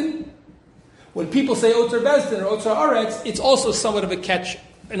Bezdin. When people say Otzar Bezdin or Otzar Aretz, it's also somewhat of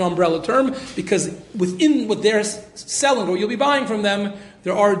an umbrella term, because within what they're selling or you'll be buying from them,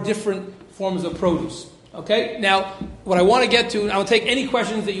 there are different forms of produce. Okay? Now, what I want to get to, and I'll take any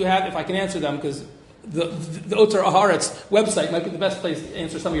questions that you have if I can answer them, because the Otzar Aretz website might be the best place to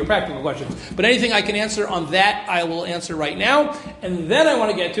answer some of your practical questions. But anything I can answer on that, I will answer right now. And then I want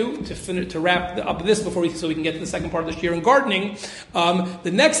to get to wrap up this so we can get to the second part of this year in gardening.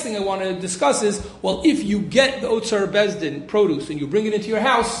 The next thing I want to discuss is, well, if you get the Otzar Bezdin produce and you bring it into your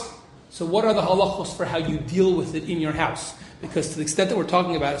house, so what are the halachos for how you deal with it in your house? Because to the extent that we're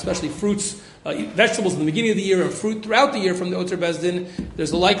talking about, especially fruits, vegetables in the beginning of the year and fruit throughout the year from the Otzar Bezdin, there's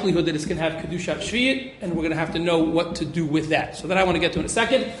a likelihood that it's going to have Kedushat Shvi'it, and we're going to have to know what to do with that. So that I want to get to in a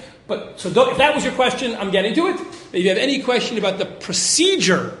second. But if that was your question, I'm getting to it. If you have any question about the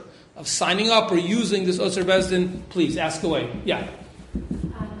procedure of signing up or using this Otzar Bezdin, please ask away. Yeah? If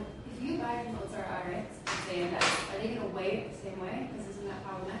you buy from Otzar Aretz, are they going to weigh it the same way? Because isn't that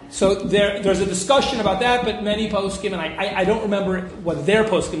problematic? So there's a discussion about that, but many poskim, and I don't remember what their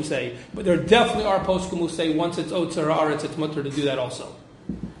poskim say, but there definitely are poskim who say once it's Otzar Aretz, it's mutter to do that also.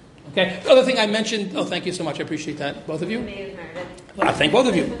 Okay. The other thing I mentioned. Oh, thank you so much. I appreciate that. Both of you. I thank both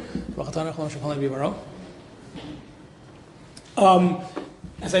of you.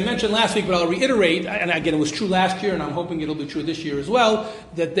 As I mentioned last week, but I'll reiterate, and again, it was true last year, and I'm hoping it'll be true this year as well,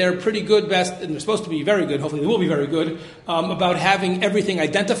 that they're pretty good, best, and they're supposed to be very good, hopefully they will be very good, about having everything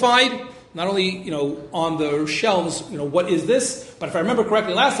identified, not only, on the shelves, what is this, but if I remember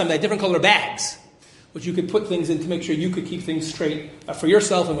correctly last time, they had different color bags, which you could put things in to make sure you could keep things straight for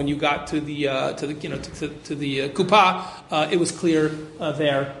yourself, and when you got to the kupa, it was clear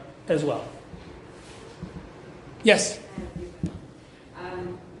there as well. Yes?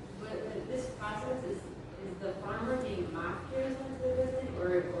 This process is the farmer being mocked here or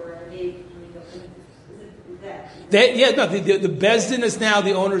are they coming up with the Bezdin is now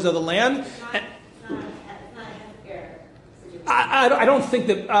the owners of the land. It's not a fair situation. I don't think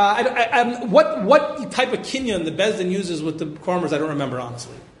that. What type of kinyan the Bezdin uses with the farmers, I don't remember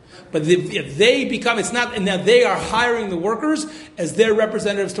honestly. But if they become, it's not, and now they are hiring the workers as their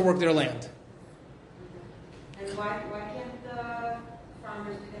representatives to work their land. And why can't the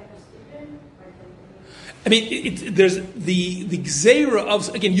farmers do that for stupid? I mean, there's the gzeira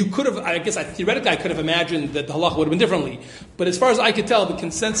of, again, you could have, I guess theoretically I could have imagined that the halacha would have been differently. But as far as I could tell, the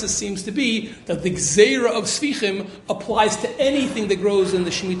consensus seems to be that the gzeira of sfichim applies to anything that grows in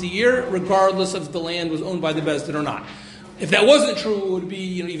the Shemitah year, regardless if the land was owned by the Bezdin or not. If that wasn't true, it would be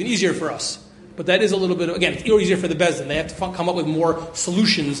even easier for us. But that is a little bit of, again, it's easier for the Bezdin. They have to come up with more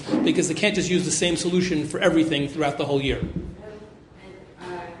solutions because they can't just use the same solution for everything throughout the whole year. Third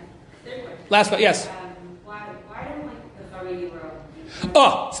question. Last but yes. Why don't the Haredi world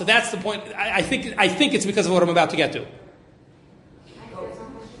Oh, so that's the point. I think it's because of what I'm about to get to.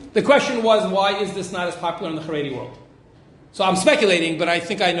 The question was, why is this not as popular in the Haredi world? So I'm speculating, but I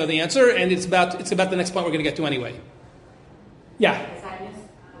think I know the answer, and it's about the next point we're going to get to anyway. Yeah. Because I missed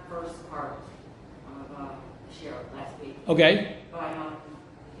the first part of the share last week. Okay. But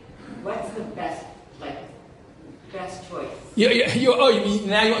what's the best choice? You mean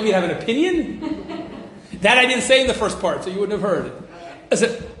now you want me to have an opinion? That I didn't say in the first part, so you wouldn't have heard it.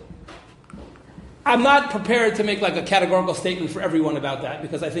 Listen, I'm not prepared to make like a categorical statement for everyone about that,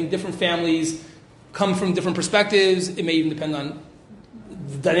 because I think different families come from different perspectives. It may even depend on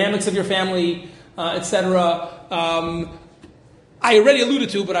the dynamics of your family, etc. I already alluded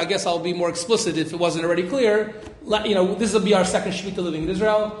to, but I guess I'll be more explicit if it wasn't already clear. This will be our second Shemitah living in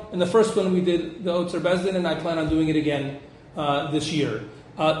Israel. And the first one we did the Otzer Bezdin, and I plan on doing it again this year.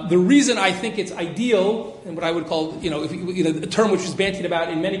 The reason I think it's ideal, and what I would call, a term which is bandied about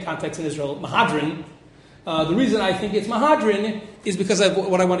in many contexts in Israel, mahadrin. The reason I think it's mahadrin is because of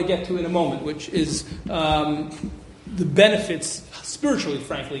what I want to get to in a moment, which is the benefits, spiritually,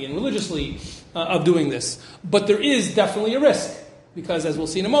 frankly, and religiously, of doing this. But there is definitely a risk, because as we'll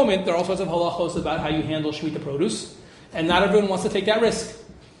see in a moment, there are all sorts of halachos about how you handle Shemitah produce, and not everyone wants to take that risk.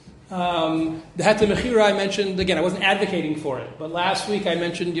 The Heter Mechira I mentioned, again, I wasn't advocating for it, but last week I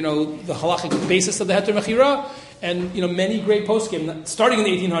mentioned, the halachic basis of the Heter Mechira, and, many great poskim, starting in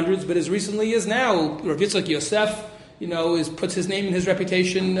the 1800s, but as recently as now, Rav Yitzchak Yosef, puts his name and his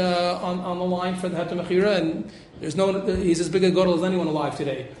reputation on the line for the Heter Mechira, and he's as big a gadol as anyone alive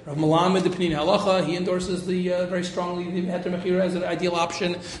today. Rav Malamed, the Pnei Halacha, he endorses very strongly the Heter Mechira as an ideal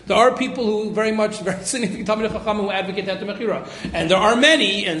option. There are people who very significant Talmidei Chacham who advocate Heter Mechira, and there are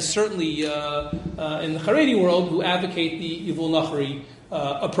many, and certainly in the Haredi world, who advocate the Yivul Nachri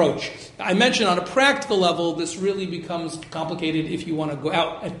approach. I mentioned on a practical level, this really becomes complicated if you want to go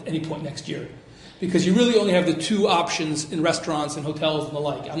out at any point next year, because you really only have the two options in restaurants and hotels and the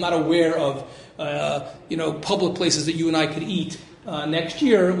like. I'm not aware of public places that you and I could eat next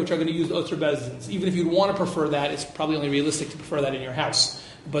year, which are going to use Otzer Bezdins. Even if you'd want to prefer that, it's probably only realistic to prefer that in your house.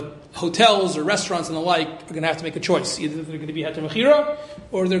 But hotels or restaurants and the like are going to have to make a choice. Either they're going to be Heter Mechira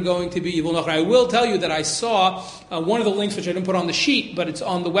or they're going to be Yivul Nachri. I will tell you that I saw one of the links, which I didn't put on the sheet, but it's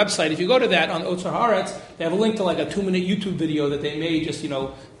on the website. If you go to that, on Otzer Haaretz, they have a link to like a 2-minute YouTube video that they made just,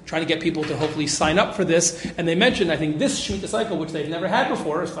 trying to get people to hopefully sign up for this. And they mentioned, I think, this Shemitah cycle, which they've never had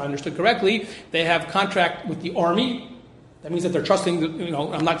before, if I understood correctly, they have contract with the army. That means that they're trusting,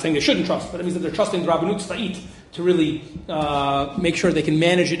 I'm not saying they shouldn't trust, but it means that they're trusting the Rabbanut Tzba'it to really make sure they can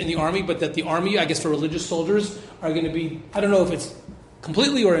manage it in the army, but that the army, I guess for religious soldiers, are going to be, I don't know if it's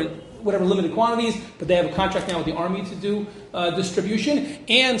completely or in whatever limited quantities, but they have a contract now with the army to do distribution.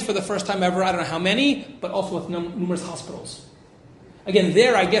 And for the first time ever, I don't know how many, but also with numerous hospitals. Again,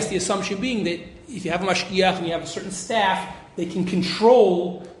 there, I guess the assumption being that if you have a mashgiach and you have a certain staff, they can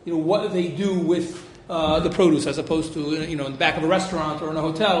control, what they do with the produce, as opposed to, in the back of a restaurant or in a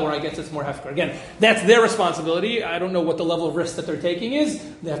hotel, where I guess it's more hefker. Again, that's their responsibility. I don't know what the level of risk that they're taking is.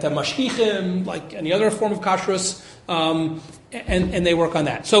 They have to have mashgichim, like any other form of kashrus, and they work on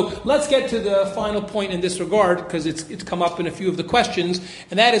that. So let's get to the final point in this regard, because it's come up in a few of the questions,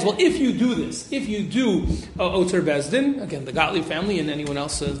 and that is, well, if you do this, if you do Otzer Bezdin, again, the Gottlieb family and anyone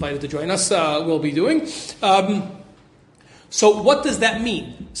else invited to join us will be doing. So what does that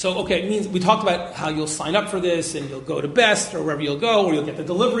mean? So, it means we talked about how you'll sign up for this, and you'll go to Best, or wherever you'll go, or you'll get the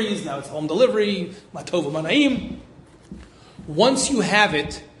deliveries. Now it's home delivery, matov manaim. Once you have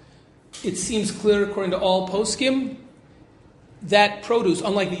it, it seems clear, according to all poskim, that produce,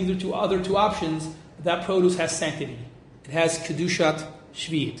 unlike the other two options, that produce has sanctity. It has kedushat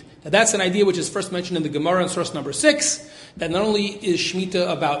shvi'it. Now that's an idea which is first mentioned in the Gemara in source number 6, that not only is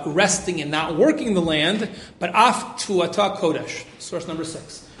Shemitah about resting and not working the land, but af tvuata kodesh, source number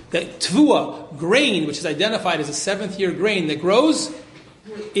 6. That tvua, grain, which is identified as a 7th year grain that grows,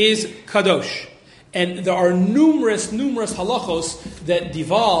 is kadosh. And there are numerous halachos that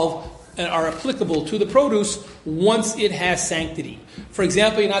devolve and are applicable to the produce once it has sanctity. For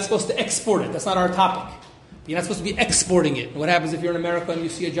example, you're not supposed to export it. That's not our topic. You're not supposed to be exporting it. What happens if you're in America and you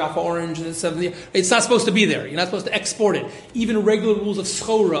see a Jaffa orange and it's 7th year? It's not supposed to be there. You're not supposed to export it. Even regular rules of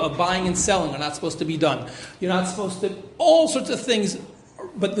schora, of buying and selling, are not supposed to be done. You're not supposed to, all sorts of things.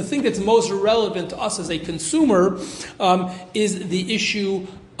 But the thing that's most relevant to us as a consumer is the issue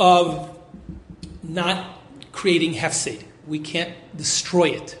of not creating hefsed. We can't destroy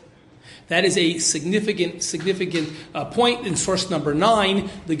it. That is a significant point in source number 9.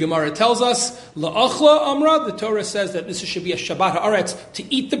 The Gemara tells us, La'achla Amra, the Torah says that this should be a Shabbat Haaretz,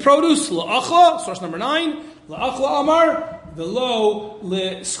 to eat the produce. La'achla, source number 9. La'achla Amar, velo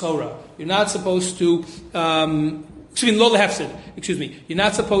leschora. You're not supposed to, lo lehefsid, excuse me. You're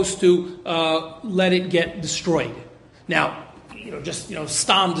not supposed to let it get destroyed. Now,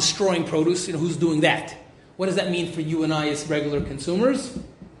 stam destroying produce, who's doing that? What does that mean for you and I as regular consumers?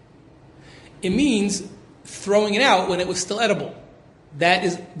 It means throwing it out when it was still edible. That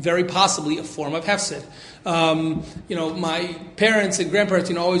is very possibly a form of hefsid. My parents and grandparents,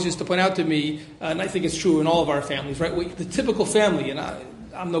 always used to point out to me, and I think it's true in all of our families, right? The typical family, and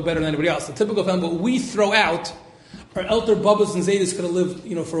I'm no better than anybody else. The typical family, what we throw out, our elder Bubbas and Zaydas could have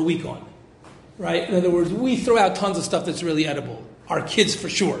lived, for a week on, right? In other words, we throw out tons of stuff that's really edible. Our kids, for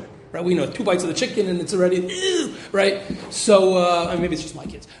sure, right? We know 2 bites of the chicken and it's already, right? So, maybe it's just my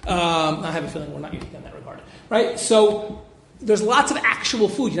kids. I have a feeling we're not unique in that regard, right? So, there's lots of actual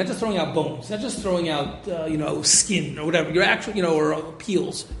food. You're not just throwing out bones. You're not just throwing out, skin or whatever. You're actually, or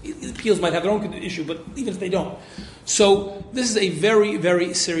peels. Peels might have their own issue, but even if they don't. So this is a very,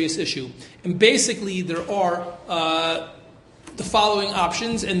 very serious issue. And basically there are the following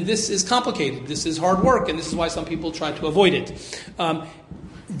options, and this is complicated. This is hard work, and this is why some people try to avoid it.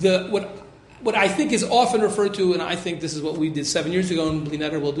 What I think is often referred to, and I think this is what we did 7 years ago, and Bli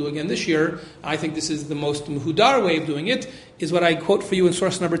Neder will do again this year, I think this is the most muhudar way of doing it, is what I quote for you in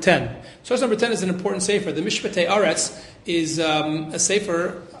source number 10. Source number 10 is an important sefer. The Mishpatei Aretz is a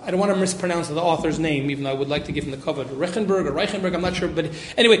sefer. I don't want to mispronounce the author's name, even though I would like to give him the cover. Reichenberg, I'm not sure. But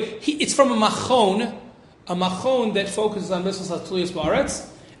anyway, it's from a machon that focuses on Mishnah Tuliyas Ba'aretz,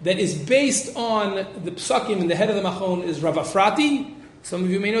 that is based on the psakim, and the head of the machon is Rav Afrati. Some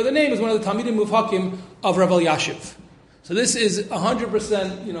of you may know the name, is one of the Talmidim Muvhakim of Rav Elyashiv. So this is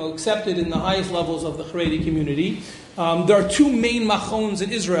 100%, accepted in the highest levels of the Haredi community. There are 2 main machons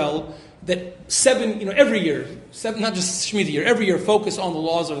in Israel that every year, not just Shemitah year, every year focus on the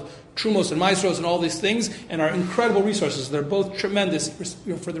laws of Trumos and Maasros and all these things, and are incredible resources. They're both tremendous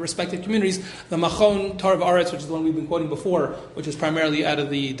for the respective communities. The Machon Tarav Aretz, which is the one we've been quoting before, which is primarily out of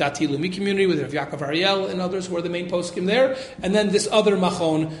the Dati Lumi community with Rav Yaakov Ariel and others who are the main poskim there. And then this other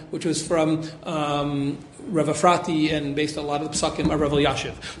Machon, which was from Rav Afrati and based on a lot of the psakim of Rav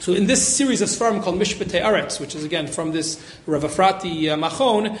Elyashiv. So in this series of Sfarim called Mishpatei Aretz, which is again from this Rav Afrati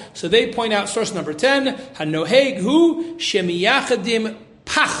Machon, so they point out source number 10, Hanoheg hu shemiyachadim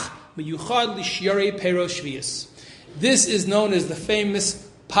pach miyuchad lishyarei peros shvius. This is known as the famous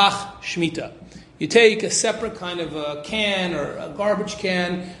Pach Shemitah. You take a separate kind of a can or a garbage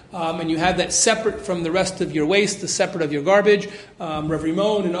can, and you have that separate from the rest of your waste, the separate of your garbage. Rav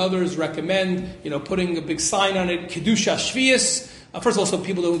Rimon and others recommend, putting a big sign on it, Kedusha Shvius. First of all, so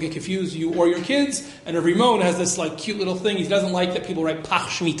people don't get confused, you or your kids. And Rav Rimon has this cute little thing. He doesn't like that people write Pach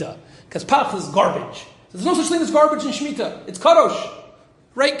Shemitah, because Pach is garbage. There's no such thing as garbage in Shemitah. It's Kadosh.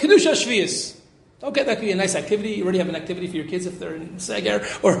 Right? Kedusha Shvius. Okay, that could be a nice activity. You already have an activity for your kids if they're in Seger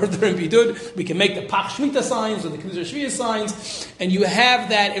or if they're in Bidud. We can make the Pach Shemitah signs or the Kedusha Shvius signs. And you have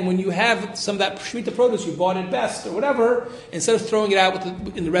that, and when you have some of that Shemitah produce, you bought it best or whatever, instead of throwing it out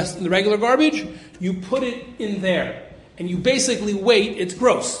in the regular garbage, you put it in there. And you basically wait. It's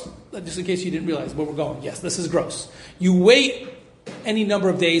gross. Just in case you didn't realize where we're going. Yes, this is gross. You wait any number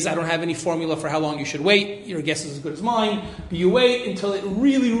of days. I don't have any formula for how long you should wait. Your guess is as good as mine. But you wait until it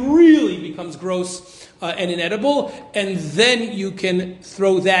really, really becomes gross and inedible, and then you can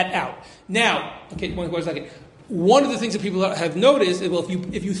throw that out. Now, okay, wait a second. One of the things that people have noticed is, well,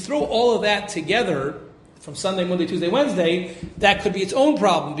 if you throw all of that together from Sunday, Monday, Tuesday, Wednesday, that could be its own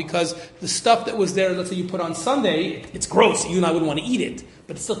problem, because the stuff that was there, let's say you put on Sunday, it's gross. You and I wouldn't want to eat it,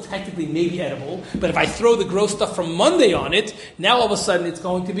 but it's still technically maybe edible. But if I throw the gross stuff from Monday on it, now all of a sudden it's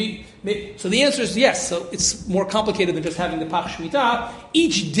going to be... So the answer is yes. So it's more complicated than just having the Pach Shemitah.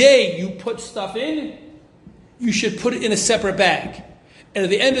 Each day you put stuff in, you should put it in a separate bag. And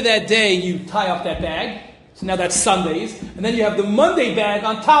at the end of that day, you tie up that bag. So now that's Sundays. And then you have the Monday bag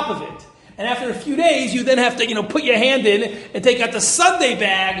on top of it. And after a few days, you then have to, put your hand in and take out the Sunday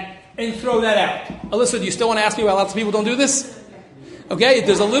bag and throw that out. Alyssa, do you still want to ask me why lots of people don't do this? Okay,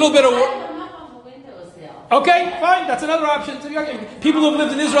 there's a little bit of work. Okay, fine, that's another option. People who have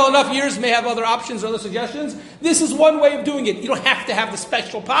lived in Israel enough years may have other options or other suggestions. This is one way of doing it. You don't have to have the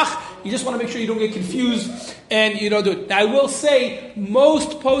special pach. You just want to make sure you don't get confused and you don't do it. Now, I will say,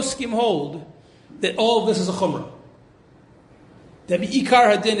 most poskim hold that all of this is a chumrah. That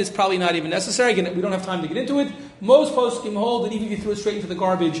Ikar Hadin is probably not even necessary. Again, we don't have time to get into it. Most poskim hold that even if you threw it straight into the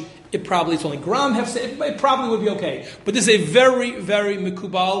garbage, it's only gram hefsed. It probably would be okay. But this is a very, very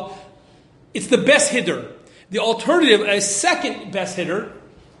mikubal. It's the best hitter. The alternative, a second best hitter,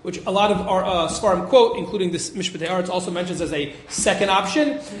 which a lot of our Sfarim quote, including this Mishpatei Aretz, also mentions as a second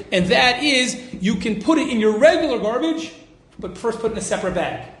option, and that is you can put it in your regular garbage, but first put it in a separate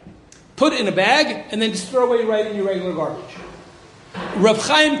bag. Put it in a bag, and then just throw away right in your regular garbage. Rav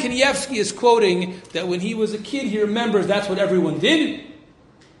Chaim Kanievsky is quoting that when he was a kid, he remembers that's what everyone did.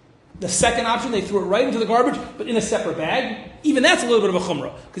 The second option, they threw it right into the garbage, but in a separate bag. Even that's a little bit of a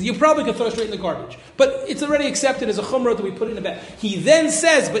chumrah, because you probably could throw it straight in the garbage. But it's already accepted as a chumrah that we put it in a bag. He then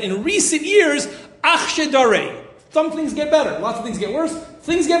says, but in recent years, ach shedare. Some things get better. Lots of things get worse.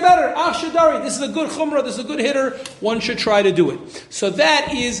 Things get better. Ach shedare. This is a good chumrah. This is a good hitter. One should try to do it. So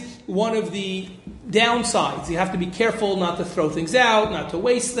that is one of the downsides. You have to be careful not to throw things out, not to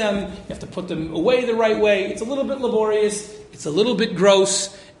waste them. You have to put them away the right way. It's a little bit laborious. It's a little bit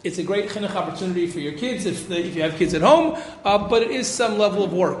gross. It's a great chinuch opportunity for your kids if you have kids at home, but it is some level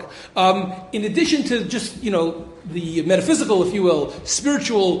of work. In addition to just, the metaphysical, if you will,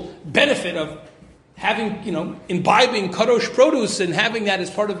 spiritual benefit of having, imbibing kadosh produce and having that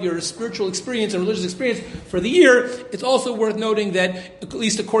as part of your spiritual experience and religious experience for the year, it's also worth noting that, at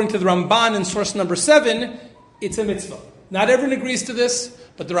least according to the Ramban in source number 7, it's a mitzvah. Not everyone agrees to this,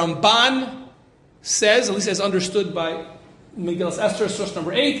 but the Ramban says, at least as understood by Megillas Esther, source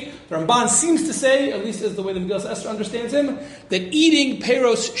number 8, the Ramban seems to say, at least as the way the Megillas Esther understands him, that eating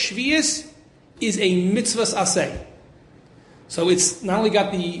Peros Shvius is a mitzvahs aseh. So it's not only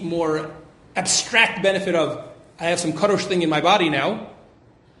got the more abstract benefit of, I have some kadosh thing in my body now,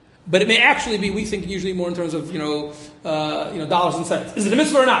 but it may actually be, we think usually more in terms of, dollars and cents. Is it a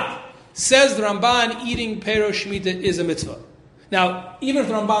mitzvah or not? Says the Ramban, eating Peros Shemitah is a mitzvah. Now, even if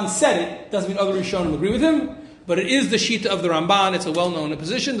the Ramban said it, doesn't mean other Rishonim agree with him, but it is the shita of the Ramban. It's a well-known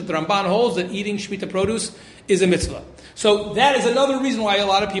position that the Ramban holds that eating Shemitah produce is a mitzvah. So that is another reason why a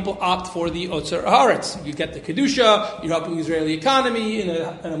lot of people opt for the Otzer Haaretz. You get the Kedusha, you're helping the Israeli economy in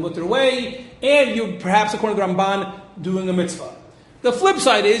a mutter way, and you perhaps, according to the Ramban, doing a mitzvah. The flip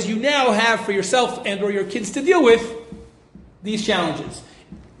side is you now have for yourself and or your kids to deal with these challenges.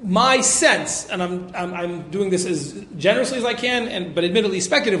 My sense, and I'm doing this as generously as I can, but admittedly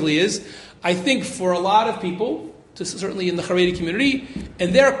speculatively, is I think for a lot of people, certainly in the Haredi community,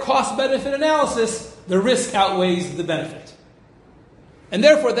 and their cost-benefit analysis, the risk outweighs the benefit. And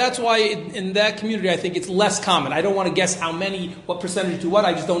therefore, that's why in that community, I think it's less common. I don't want to guess what percentage to what.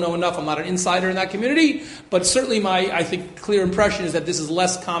 I just don't know enough. I'm not an insider in that community. But certainly I think, clear impression is that this is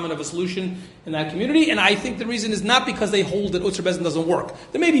less common of a solution in that community. And I think the reason is not because they hold that Utzer Bezin doesn't work.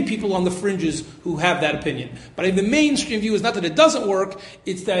 There may be people on the fringes who have that opinion. But I think the mainstream view is not that it doesn't work,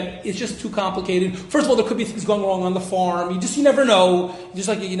 it's that it's just too complicated. First of all, there could be things going wrong on the farm. You never know. Just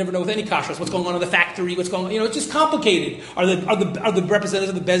like you never know with any kashrus, what's going on in the factory, what's going on. It's just complicated. Are the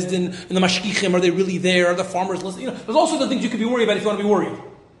representatives of the Bezdin and the Mashkichim, are they really there? Are the farmers listening? There's all sorts of things you could be worried about if you want to be worried.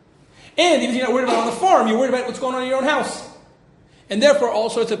 And even if you're not worried about it on the farm, you're worried about what's going on in your own house. And therefore, all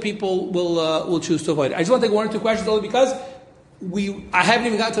sorts of people will choose to avoid it. I just want to take one or two questions only because I haven't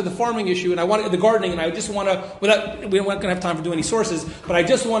even gotten to the farming issue, and I want the gardening, and I just want to, we're not going to have time to do any sources, but I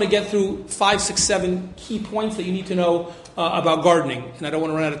just want to get through 5, 6, 7 key points that you need to know about gardening, and I don't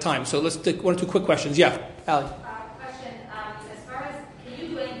want to run out of time. So let's take one or two quick questions. Yeah, Ali. Question, as far as, can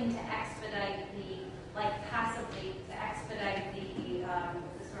you do anything to expedite the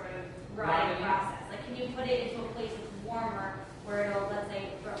sort of drying process? Like, can you put it into a place that's warmer, where it'll, let's say,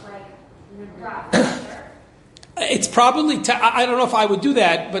 drop faster? It's probably, I don't know if I would do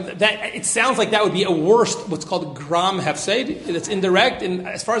that, but it sounds like that would be a worst, what's called gram hefseid. It's indirect, and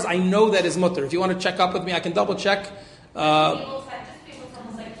as far as I know, that is mutter. If you want to check up with me, I can double check. Just be able to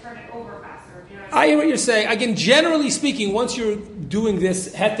almost like turn it over faster. You know what I hear what you're saying. Again, generally speaking, once you're doing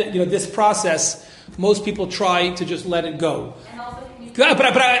this, this process, most people try to just let it go. And also,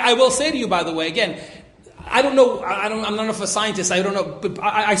 But I will say to you, by the way, again, I don't know. I'm not enough of a scientist. I don't know. But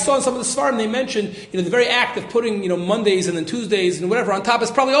I saw in some of the Sfarim they mentioned, the very act of putting, Mondays and then Tuesdays and whatever on top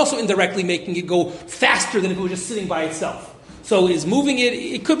is probably also indirectly making it go faster than if it was just sitting by itself. So is moving it?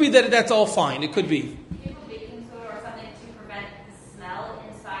 It could be that that's all fine. It could be. baking soda or something to prevent the smell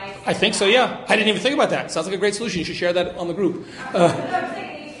inside? I think so. Yeah. I didn't even think about that. Sounds like a great solution. You should share that on the group. I'm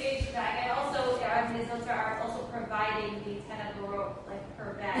thinking and also are also providing the 10 euro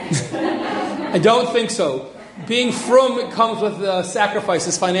per bag. I don't think so. Being frum comes with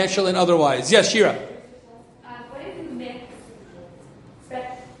sacrifices, financial and otherwise. Yes, Shira. What if you mix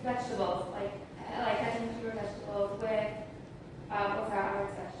vegetables, like having pure vegetables with our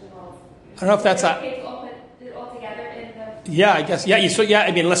vegetables? I don't know if that's It's all together in the... Yeah, I guess. Yeah,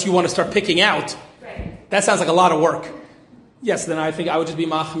 unless you want to start picking out. Right. That sounds like a lot of work. Yes, then I think I would just be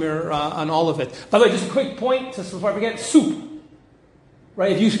machmir on all of it. By the way, just a quick point, just before I forget, soup.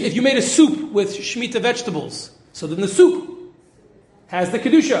 Right? If you made a soup with Shemitah vegetables, so then the soup has the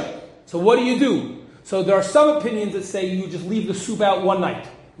Kedusha. So what do? So there are some opinions that say you just leave the soup out one night.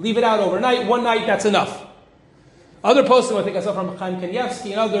 Leave it out overnight, one night, that's enough. Other posting, I think I saw from Chaim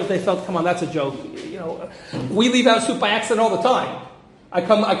Kanievsky and others, they felt, come on, that's a joke. We leave out soup by accident all the time. I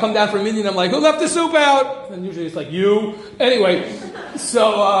come down from India and I'm like, who left the soup out? And usually it's like, you. Anyway,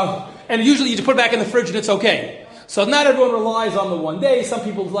 so, and usually you just put it back in the fridge and it's okay. So not everyone relies on the one day. Some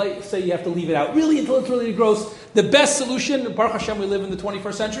people say you have to leave it out really until it's really gross. The best solution, Baruch Hashem, we live in the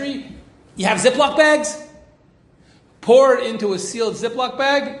 21st century, you have Ziploc bags. Pour it into a sealed Ziploc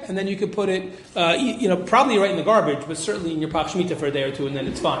bag, and then you can put it, probably right in the garbage, but certainly in your Pach Shemitah for a day or two, and then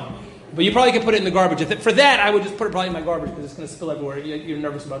it's fine. But you probably can put it in the garbage. For that, I would just put it probably in my garbage because it's going to spill everywhere. You're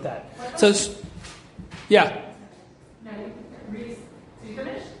nervous about that. So, yeah. No, you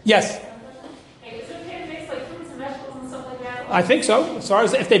finished? Yes. Hey, is it okay to mix like fruits and vegetables and stuff like that? I think so. As far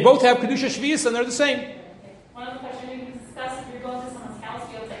as if they both have Kedusha Shvius, then they're the same. One other question you can discuss if you're going to someone's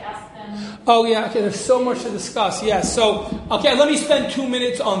house, you have to ask them. Oh, yeah. Okay, there's so much to discuss. Yes. So, okay, let me spend 2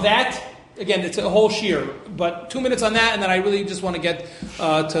 minutes on that. Again, it's a whole shear, but 2 minutes on that, and then I really just want to get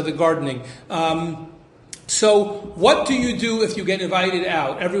to the gardening. So, what do you do if you get invited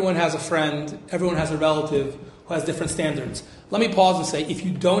out? Everyone has a friend, everyone has a relative who has different standards. Let me pause and say, if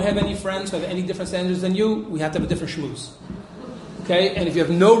you don't have any friends who have any different standards than you, we have to have a different shmooze. Okay? And if you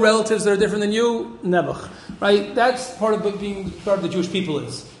have no relatives that are different than you, nebuch. Right? That's part of being part of the Jewish people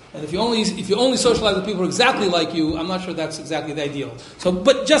is. And if you only socialize with people who are exactly like you, I'm not sure that's exactly the ideal. So,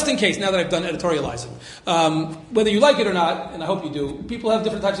 but just in case, now that I've done editorializing, whether you like it or not, and I hope you do, people have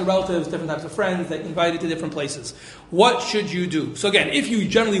different types of relatives, different types of friends that invite you to different places. What should you do? So again, if you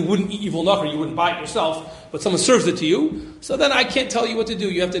generally wouldn't eat evil nachar, you wouldn't buy it yourself, but someone serves it to you, so then I can't tell you what to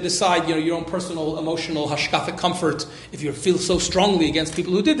do. You have to decide, your own personal, emotional, hashkafic comfort, if you feel so strongly against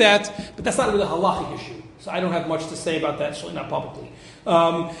people who did that, but that's not really a halachic issue. So I don't have much to say about that, certainly not publicly.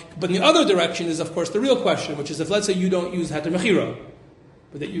 But in the other direction is, of course, the real question, which is if, let's say, you don't use Heter Mechira,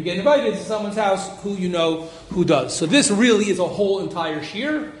 but that you get invited to someone's house who you know who does. So this really is a whole entire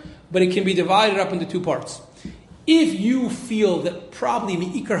shear, but it can be divided up into two parts. If you feel that probably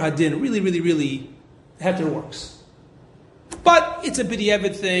Me'ikar Hadin really Heter works, but it's a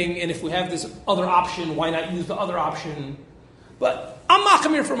b'diavad thing, and if we have this other option, why not use the other option? But I'm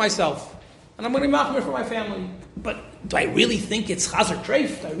machamir for myself. And I'm going to be machmir for my family. But do I really think it's chazar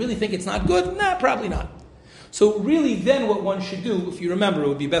treif? Do I really think it's not good? Nah, probably not. So really then what one should do, if you remember, it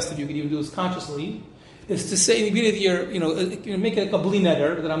would be best if you could even do this consciously, is to say in the beginning of the year, make it a bli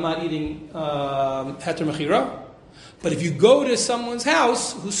neder, that I'm not eating heter mechira. But if you go to someone's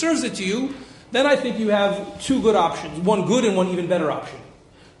house who serves it to you, then I think you have two good options. One good and one even better option.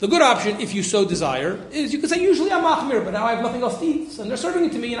 The good option, if you so desire, is you could say, usually I'm machmir, but now I have nothing else to eat, and they're serving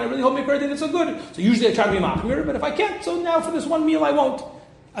it to me, and I really hope Mikra did it so good. So usually I try to be machmir, but if I can't, so now for this one meal I won't.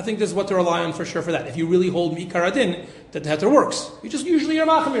 I think this is what to rely on for sure for that. If you really hold Mikar Adin, that the heter works. You just usually are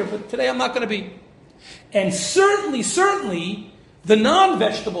machmir, but today I'm not going to be. And certainly, the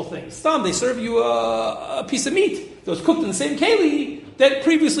non-vegetable things. They serve you a piece of meat that was cooked in the same keli that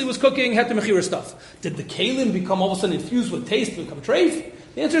previously was cooking heter mechira stuff. Did the kelim become all of a sudden infused with taste and become treif?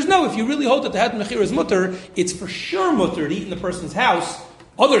 The answer is no. If you really hold that the heter mechira is mutter, it's for sure mutter to eat in the person's house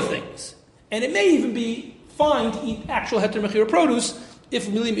other things. And it may even be fine to eat actual heter mechira produce if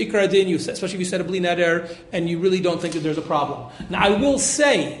really mikra adin, especially if you said a bli neder and you really don't think that there's a problem. Now I will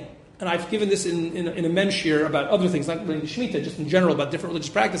say, and I've given this in a menshir about other things, not really Shemitah, just in general about different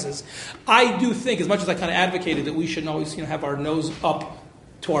religious practices. I do think, as much as I kind of advocated that we shouldn't always have our nose up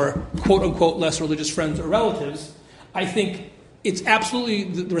to our quote-unquote less religious friends or relatives, I think it's absolutely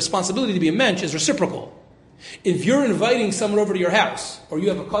the responsibility to be a mensch is reciprocal. If you're inviting someone over to your house, or you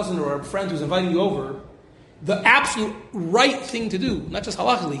have a cousin or a friend who's inviting you over, the absolute right thing to do, not just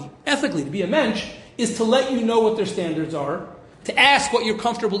halachically, ethically, to be a mensch, is to let you know what their standards are, to ask what you're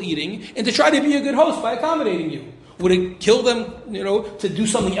comfortable eating, and to try to be a good host by accommodating you. Would it kill them, to do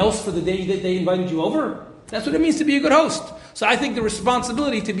something else for the day that they invited you over? That's what it means to be a good host. So I think the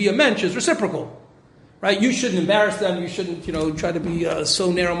responsibility to be a mensch is reciprocal. Right? You shouldn't embarrass them. You shouldn't, try to be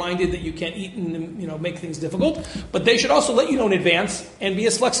so narrow-minded that you can't eat and, make things difficult. But they should also let you know in advance and be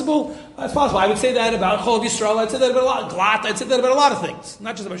as flexible as possible. I would say that about Chol Yisrael. I'd say that about a lot. Glat. I'd say that about a lot of things.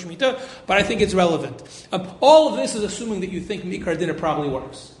 Not just about Shemitah, but I think it's relevant. All of this is assuming that you think Mikar Dinner probably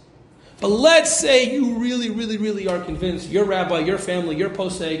works. But let's say you really are convinced, your rabbi, your family, your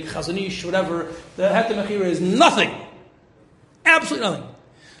posek, chazanish, whatever, the heter mechira is nothing. Absolutely nothing.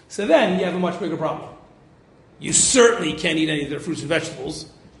 So then you have a much bigger problem. You certainly can't eat any of their fruits and vegetables,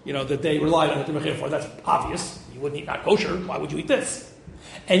 that they relied on heter mechira for. That's obvious. You wouldn't eat not kosher. Why would you eat this?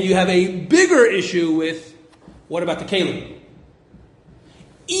 And you have a bigger issue with, what about the kelim?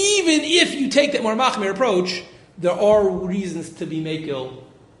 even if you take that more machmir approach, there are reasons to be makil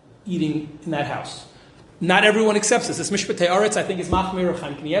eating in that house. Not everyone accepts this. This Mishpat Te'aretz, I think, is machmir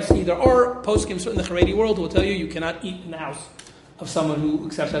Chaim Kanievsky. There are poskim in the Haredi world who will tell you cannot eat in the house of someone who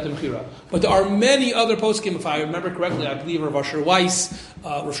accepts that mechira. But there are many other poskim, if I remember correctly, I believe Rav Asher Weiss,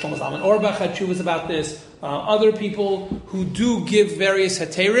 Rav Shlomo Zalman Auerbach had shuvas about this, other people who do give various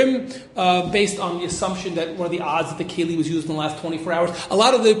heterim based on the assumption that one of the odds that the keli was used in the last 24 hours. A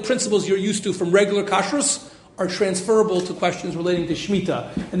lot of the principles you're used to from regular kashrus are transferable to questions relating to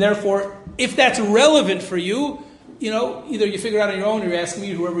Shemitah. And therefore, if that's relevant for you, either you figure it out on your own or you ask me,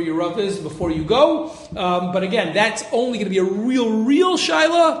 whoever your Rav is, before you go. But again, that's only going to be a real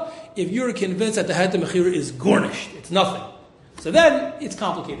shaila if you're convinced that the heter mechira is garnished. It's nothing. So then, it's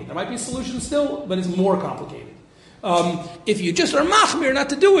complicated. There might be a solution still, but it's more complicated. If you just are machmir not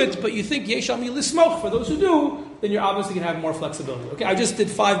to do it, but you think yesh al mi lismoch for those who do, then you're obviously going to have more flexibility. Okay, I just did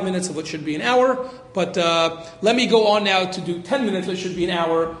 5 minutes of what should be an hour, but let me go on now to do 10 minutes, which should be an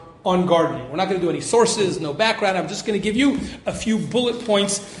hour, on gardening. We're not going to do any sources, no background. I'm just going to give you a few bullet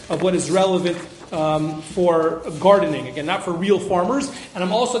points of what is relevant for gardening. Again, not for real farmers. And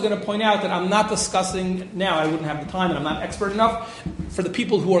I'm also going to point out that I'm not discussing now, I wouldn't have the time and I'm not expert enough, for the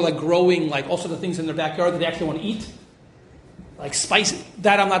people who are growing all sorts of things in their backyard that they actually want to eat. Like spice,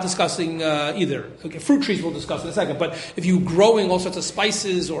 that I'm not discussing either. Okay, fruit trees we'll discuss in a second. But if you're growing all sorts of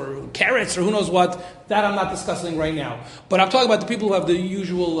spices or carrots or who knows what, that I'm not discussing right now. But I'm talking about the people who have the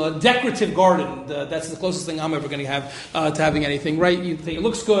usual decorative garden. That's the closest thing I'm ever going to have to having anything, right? You think it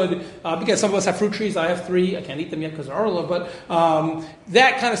looks good. Because some of us have fruit trees. I have 3. I can't eat them yet because they're Arla. But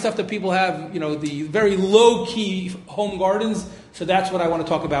that kind of stuff that people have, the very low-key home gardens. So that's what I want to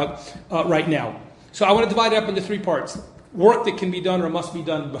talk about right now. So I want to divide it up into 3 parts. Work that can be done or must be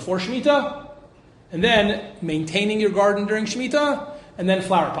done before Shemitah, and then maintaining your garden during Shemitah, and then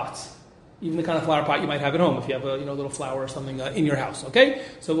flower pots. Even the kind of flower pot you might have at home if you have a little flower or something in your house. Okay,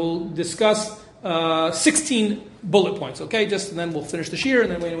 so we'll discuss 16 bullet points. Okay, and then we'll finish the shir,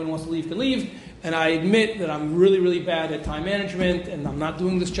 and then when anyone wants to leave can leave. And I admit that I'm really, really bad at time management, and I'm not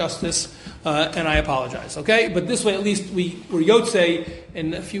doing this justice, and I apologize. Okay, but this way at least we're yotzei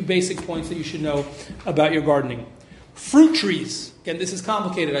in a few basic points that you should know about your gardening. Fruit trees. Again, this is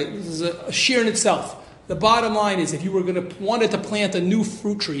complicated. This is a shir in itself. The bottom line is, if you were wanted to plant a new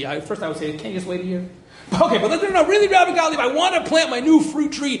fruit tree, first I would say, can't you just wait a year? Okay, but really, Rabbi Galib, I want to plant my new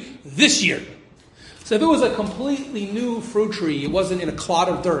fruit tree this year. So if it was a completely new fruit tree, it wasn't in a clod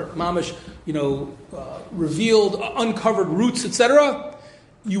of dirt, mamish, revealed, uncovered roots, etc.,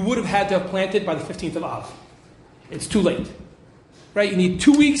 you would have had to have planted by the 15th of Av. It's too late. Right, you need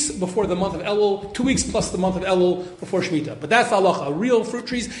 2 weeks before the month of Elul, 2 weeks plus the month of Elul before Shemitah. But that's the halacha. Real fruit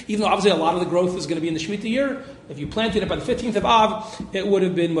trees, even though obviously a lot of the growth is going to be in the Shemitah year, if you planted it by the 15th of Av, it would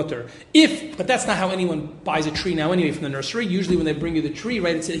have been mutter. But that's not how anyone buys a tree now anyway from the nursery. Usually when they bring you the tree,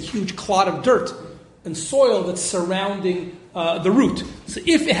 right, it's a huge clod of dirt and soil that's surrounding the root. So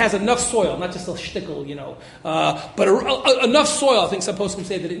if it has enough soil, not just a shtickle, but enough soil, I think some posts can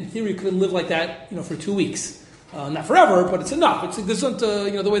say that in theory it could live like that, for 2 weeks. Not forever, but it's enough. It isn't,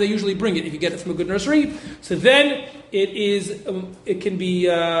 the way they usually bring it if you get it from a good nursery. So then it can be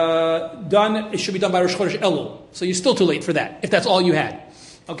done. It should be done by Rosh Chodesh Elul. So you're still too late for that if that's all you had.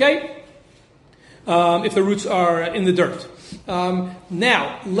 Okay, if the roots are in the dirt.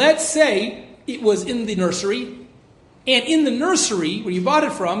 Now, let's say it was in the nursery, and in the nursery where you bought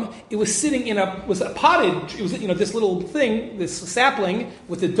it from, it was sitting was a potted. It was this little thing, this sapling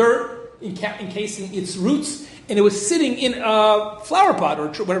with the dirt encasing its roots. And it was sitting in a flower pot, or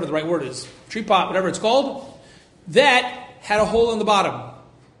whatever the right word is, tree pot, whatever it's called, that had a hole in the bottom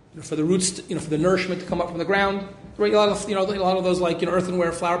for the roots, for the nourishment to come up from the ground. Right, a lot of those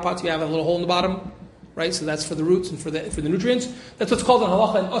earthenware flower pots, you have a little hole in the bottom, right? So that's for the roots and for the nutrients. That's what's called in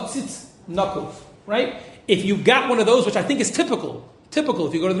halacha an otzitz nakuf, right? If you got one of those, which I think is typical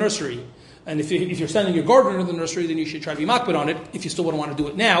if you go to the nursery. And if you're sending your gardener to the nursery, then you should try to be makbid on it. If you still wouldn't want to do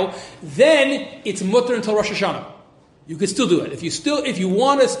it now, then it's mutter until Rosh Hashanah. You could still do it. If you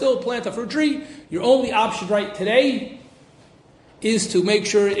want to still plant a fruit tree, your only option right today is to make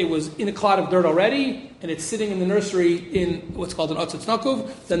sure it was in a clod of dirt already, and it's sitting in the nursery in what's called an otzitz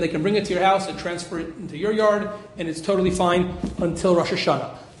nakuv. Then they can bring it to your house and transfer it into your yard, and it's totally fine until Rosh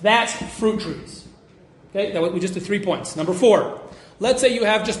Hashanah. That's fruit trees. Okay, now we just did 3 points. Number 4. Let's say you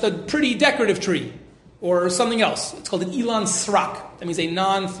have just a pretty decorative tree or something else. It's called an ilan srak. That means a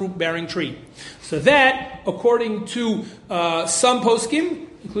non-fruit-bearing tree. So that, according to some poskim,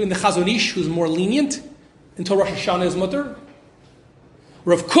 including the Chazon Ish, who's more lenient, until Rosh Hashanah is mutter.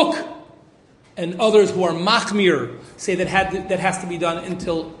 Rav Kook and others who are machmir say that has to be done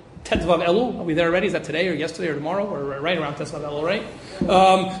until Tetvav Elul. Are we there already? Is that today or yesterday or tomorrow? Or right around Tetvav Elul, right?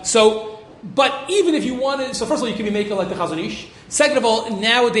 But even if you wanted, so first of all, you can be making like the Chazon Ish. Second of all,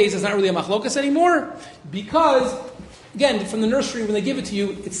 nowadays it's not really a machlokas anymore because, again, from the nursery when they give it to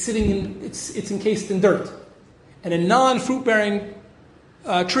you, it's encased in dirt, and a non-fruit bearing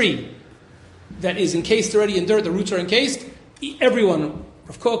tree that is encased already in dirt, the roots are encased. Everyone,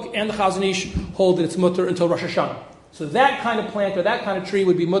 Rav Kook and the Chazon Ish, hold that it's mutter until Rosh Hashanah. So that kind of plant or that kind of tree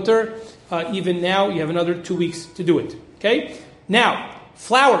would be mutter. Even now, you have another 2 weeks to do it. Okay. Now,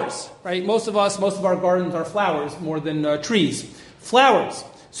 flowers, right? Most of our gardens are flowers more than trees. Flowers.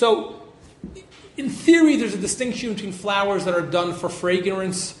 So, in theory, there's a distinction between flowers that are done for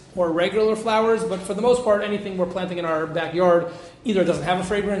fragrance or regular flowers, but for the most part, anything we're planting in our backyard either doesn't have a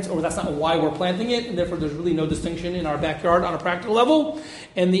fragrance or that's not why we're planting it, and therefore there's really no distinction in our backyard on a practical level.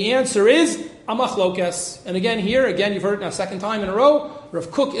 And the answer is amachlokas. And again, you've heard it now second time in a row,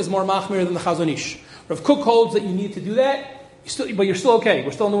 Rav Kook is more machmir than the Chazon Ish. Rav Kook holds that you need to do that, but you're still okay.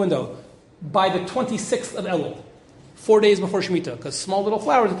 We're still in the window. By the 26th of Elul, 4 days before Shemitah, because small little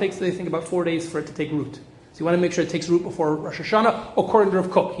flowers, they think about 4 days for it to take root. So you want to make sure it takes root before Rosh Hashanah, according to Rav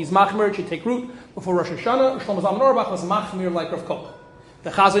Kook. He's machmir, it should take root before Rosh Hashanah. Shlomo Zalman Auerbach was machmir like Rav Kook. The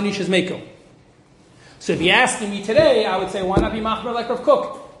Chazon Ish is Meiko. So if you're asking me today, I would say, why not be machmir like Rav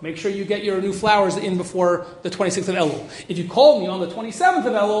Kook? Make sure you get your new flowers in before the 26th of Elul. If you called me on the 27th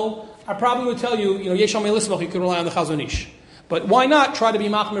of Elul, I probably would tell you, Yesh Al Me'lisbach, you can rely on the Chazon Ish. But why not try to be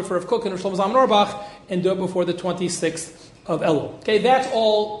machmir for Rav Kook and Shlomo Zalman Auerbach and do it before the 26th of Elul? Okay, that's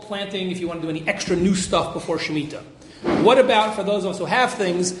all planting if you want to do any extra new stuff before Shemitah. What about for those of us who have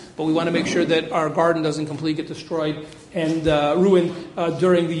things, but we want to make sure that our garden doesn't completely get destroyed and ruined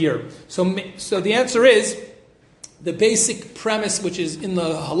during the year? So the answer is, the basic premise, which is in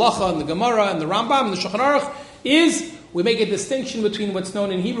the Halacha, and the Gemara, and the Rambam, and the Shulchan Aruch, is we make a distinction between what's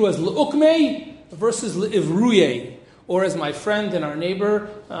known in Hebrew as L'ukmei versus L'ivruye. Or as my friend and our neighbor,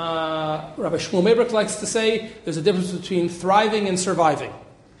 Rabbi Shmuel Meibrak likes to say, there's a difference between thriving and surviving.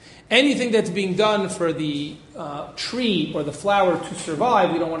 Anything that's being done for the tree or the flower to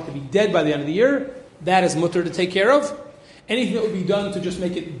survive, we don't want it to be dead by the end of the year, that is mutter to take care of. Anything that would be done to just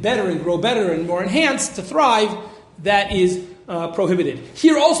make it better and grow better and more enhanced to thrive, that is prohibited.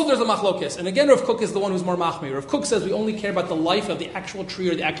 Here also there's a machlokes, and again Rav Kook is the one who's more machmir. Rav Kook says we only care about the life of the actual tree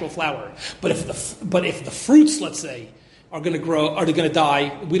or the actual flower. But if the fruits, let's say, are going to grow, are they going to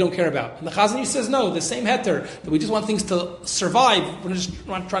die, we don't care about. And the Chazon Ish says no, the same heter, that we just want things to survive. We're just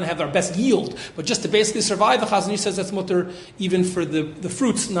not trying to have our best yield, but just to basically survive. The Chazon Ish says that's mutter even for the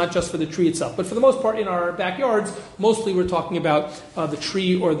fruits, not just for the tree itself. But for the most part, in our backyards, mostly we're talking about the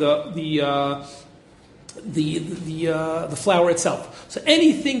tree or the flower itself. So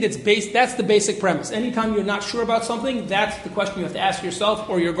anything that's the basic premise. Anytime you're not sure about something, that's the question you have to ask yourself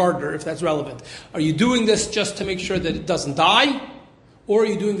or your gardener, if that's relevant. Are you doing this just to make sure that it doesn't die? Or are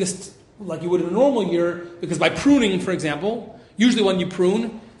you doing this like you would in a normal year? Because by pruning, for example, usually when you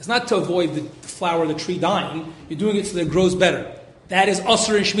prune, it's not to avoid the flower or the tree dying. You're doing it so that it grows better. That is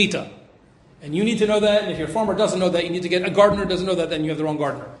Asur and Shemitah. And you need to know that, and if your farmer doesn't know that, you need to get a gardener who doesn't know that, then you have the wrong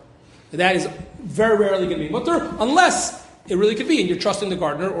gardener. That is very rarely going to be mutter, unless it really could be, and you're trusting the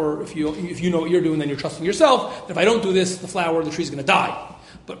gardener, or if you know what you're doing, then you're trusting yourself. That if I don't do this, the flower or the tree is going to die,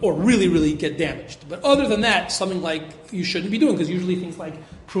 or really, really get damaged. But other than that, something like you shouldn't be doing, because usually things like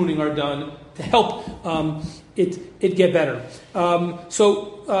pruning are done to help it get better.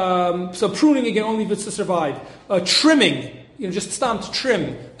 So pruning again only if it's to survive. Trimming. Just stomp to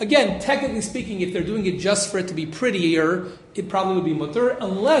trim. Again, technically speaking, if they're doing it just for it to be prettier, it probably would be mutter,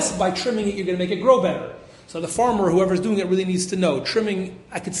 unless by trimming it you're going to make it grow better. So the farmer, whoever's doing it, really needs to know. Trimming,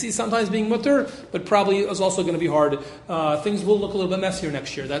 I could see sometimes being mutter, but probably is also going to be hard. Things will look a little bit messier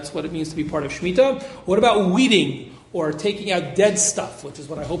next year. That's what it means to be part of Shemitah. What about weeding? Or taking out dead stuff, which is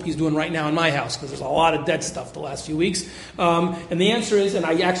what I hope he's doing right now in my house, because there's a lot of dead stuff the last few weeks. And the answer is, and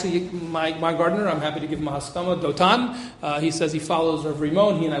I actually, my gardener, I'm happy to give him a haskama, Dotan. He says he follows Rav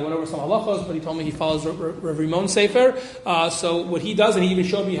Rimon. He and I went over some halachos, but he told me he follows Rav Rimon Sefer. So what he does, and he even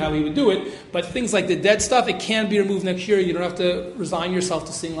showed me how he would do it, but things like the dead stuff, it can be removed next year. You don't have to resign yourself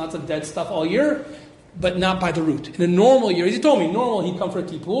to seeing lots of dead stuff all year, but not by the root. In a normal year, he told me, he'd come for a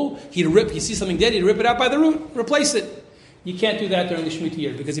tipul, he'd see something dead, he'd rip it out by the root, replace it. You can't do that during the Shemitah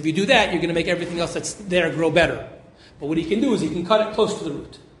year, because if you do that, you're going to make everything else that's there grow better. But what he can do is he can cut it close to the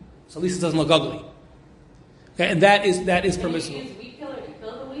root, so at least it doesn't look ugly. Okay, and that is permissible. Can you use weed killer to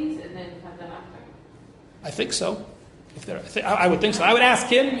kill the weeds and then have them after? I think so. I would think so. I would ask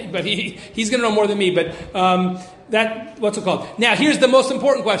him, but he's going to know more than me. But what's it called? Now, here's the most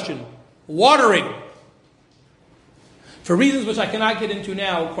important question. Watering. For reasons which I cannot get into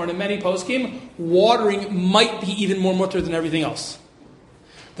now, according to many poskim, watering might be even more mutter than everything else.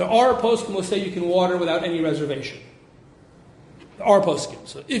 There are poskim who say you can water without any reservation. There are poskim.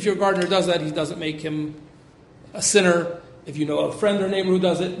 So if your gardener does that, he doesn't make him a sinner. If you know a friend or neighbor who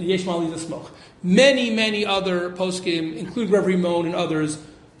does it, yesh mali l'smoch. Many other poskim, including Rev. Rimon and others,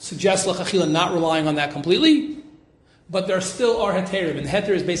 suggest l'chachila not relying on that completely. But there still are heterim, and heter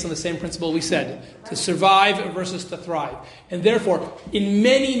is based on the same principle we said, to survive versus to thrive. And therefore, in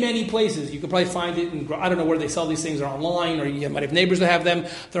many places, you can probably find it in, I don't know where they sell these things, or online, or you might have neighbors that have them.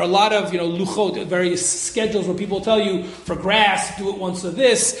 There are a lot of, luchot, various schedules where people tell you, for grass, do it once of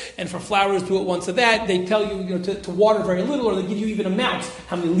this, and for flowers, do it once of that. They tell you, to water very little, or they give you even amounts,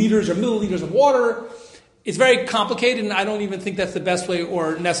 how many liters or milliliters of water. It's very complicated, and I don't even think that's the best way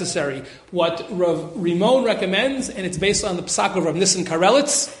or necessary. What Rav Rimon recommends, and it's based on the Psak of Rav Nissen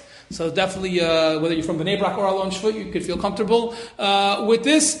Karelitz, so definitely, whether you're from Bnei Brak or Alon Shvut, you could feel comfortable with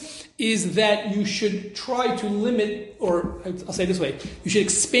this, is that you should try to limit, or I'll say it this way, you should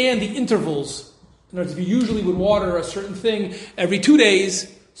expand the intervals. In other words, if you usually would water a certain thing every 2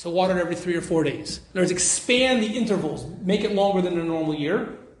 days, so water it every 3 or 4 days. In other words, expand the intervals, make it longer than a normal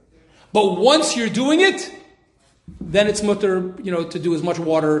year. But once you're doing it, then it's mutter, to do as much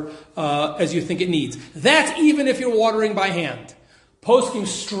water as you think it needs. That's even if you're watering by hand. Poskim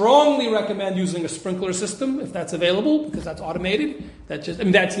strongly recommend using a sprinkler system if that's available, because that's automated.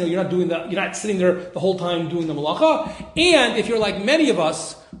 You're not sitting there the whole time doing the malacha. And if you're like many of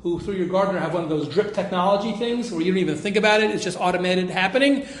us who through your gardener have one of those drip technology things where you don't even think about it, it's just automated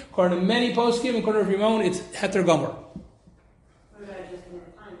happening. According to many poskim, according to Rimon, it's heter gomer.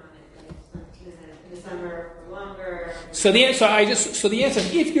 So the answer,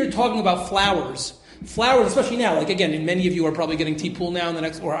 if you're talking about flowers, especially now, like again, and many of you are probably getting tipul now in the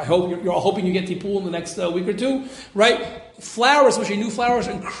next, or I hope you're all hoping you get tipul in the next week or two, right? Flowers, especially new flowers,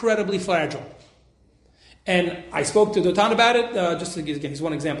 are incredibly fragile. And I spoke to Dotan about it, just to give, again, he's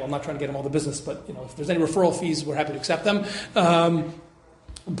one example. I'm not trying to get him all the business, but if there's any referral fees, we're happy to accept them.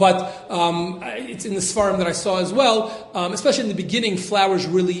 But it's in the Sfarim that I saw as well, especially in the beginning, flowers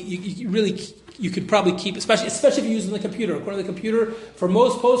really, you could probably keep, especially if you use it in the computer. According to the computer, for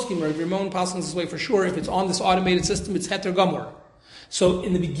most poskim, or Ramon Paskins this way for sure, if it's on this automated system, it's heter gomer. So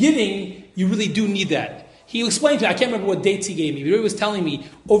in the beginning, you really do need that. He explained to me, I can't remember what dates he gave me, but he was telling me,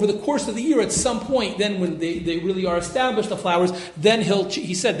 over the course of the year, at some point, then when they really are established, the flowers, then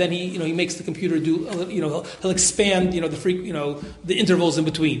he makes the computer do, he'll expand, the intervals in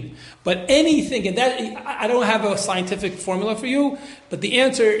between. But anything, and that, I don't have a scientific formula for you, but the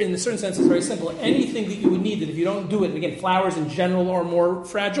answer, in a certain sense, is very simple. Anything that you would need, that if you don't do it, and again, flowers in general are more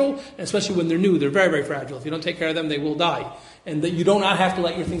fragile, and especially when they're new, they're very, very fragile. If you don't take care of them, they will die. And that you do not have to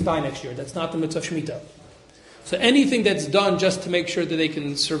let your things die next year. That's not the mitzvah Shemitah. So anything that's done just to make sure that they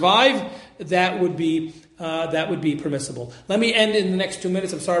can survive, that would be permissible. Let me end in the next 2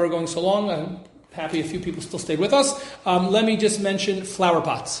 minutes. I'm sorry we're going so long. I'm happy a few people still stayed with us. Let me just mention flower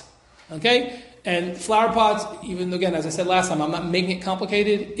pots. Okay? And flower pots, even again, as I said last time, I'm not making it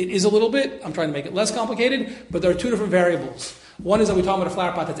complicated. It is a little bit. I'm trying to make it less complicated. But there are two different variables. One is that we're talking about a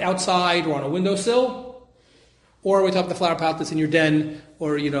flower pot that's outside or on a windowsill. Or are we talking about the flower pot that's in your den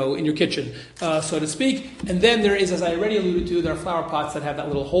or, in your kitchen, so to speak. And then there is, as I already alluded to, there are flower pots that have that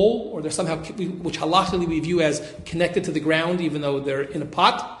little hole, or they're somehow, which halachically we view as connected to the ground, even though they're in a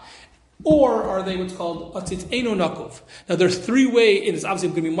pot. Or are they what's called atzitz eino nakov? Now there's 3 ways, and it's obviously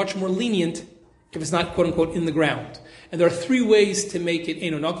going to be much more lenient if it's not, quote unquote, in the ground. And there are 3 ways to make it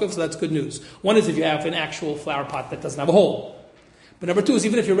eino nakov, so that's good news. One is if you have an actual flower pot that doesn't have a hole. But number 2 is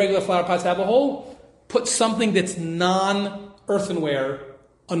even if your regular flower pots have a hole, put something that's non-earthenware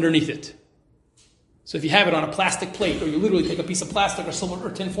underneath it. So if you have it on a plastic plate, or you literally take a piece of plastic or silver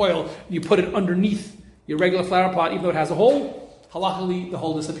or tin foil, and you put it underneath your regular flower pot, even though it has a hole, halachically the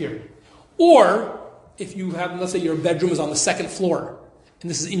hole disappeared. Or, if you have, let's say your bedroom is on the 2nd floor, and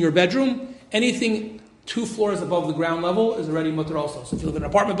this is in your bedroom, anything 2 floors above the ground level is already mutter also. So if you live in an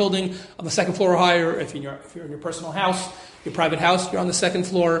apartment building on the 2nd floor or higher, if you're in your personal house, your private house, you're on the 2nd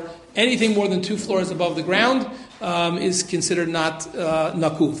floor, anything more than 2 floors above the ground is considered not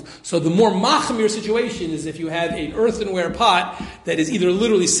nakuv. So the more machmir situation is if you have an earthenware pot that is either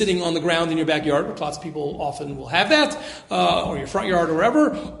literally sitting on the ground in your backyard, which lots of people often will have that, or your front yard or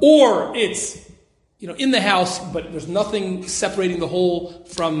wherever, or it's in the house, but there's nothing separating the hole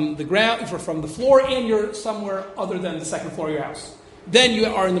from the ground, from the floor, and you're somewhere other than the 2nd floor of your house. Then you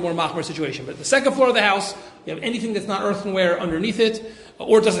are in the more machmir situation. But the 2nd floor of the house, you have anything that's not earthenware underneath it,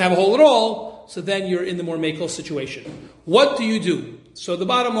 or it doesn't have a hole at all, so then you're in the more makel situation. What do you do? So the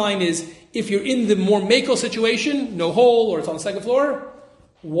bottom line is, if you're in the more makel situation, no hole, or it's on the second floor,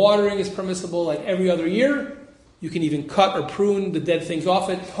 watering is permissible like every other year. You can even cut or prune the dead things off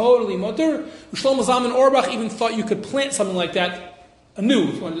it. Totally mutter. Shlomo Zalman Auerbach even thought you could plant something like that anew.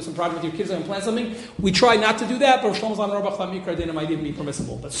 If you want to do some project with your kids and plant something, we try not to do that, but Shlomo Zalman Auerbach thought Mikra Dina might even be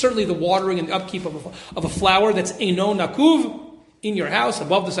permissible. But certainly the watering and the upkeep of a flower that's Eino Nakuv in your house,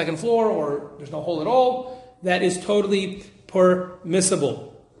 above the second floor, or there's no hole at all, that is totally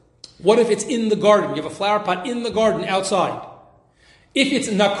permissible. What if it's in the garden? You have a flower pot in the garden outside. If it's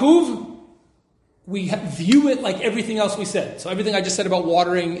Nakuv, we view it like everything else we said. So everything I just said about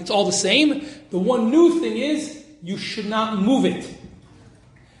watering, it's all the same. The one new thing is, you should not move it.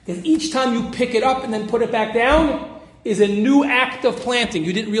 Because each time you pick it up and then put it back down is a new act of planting.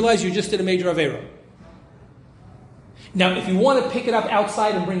 You didn't realize you just did a major Avera. Now, if you want to pick it up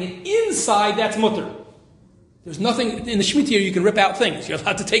outside and bring it inside, that's mutter. There's nothing, in the Shemitah year you can rip out things. You're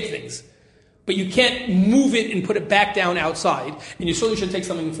allowed to take things. But you can't move it and put it back down outside. And you certainly should take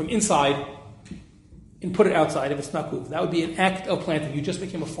something from inside and put it outside if it's not good. That would be an act of planting. You just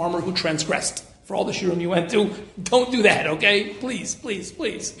became a farmer who transgressed. For all the shiurim you went to, don't do that, okay? Please, please,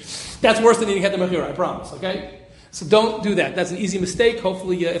 please. That's worse than eating Heter Mechira, I promise, okay? So don't do that. That's an easy mistake.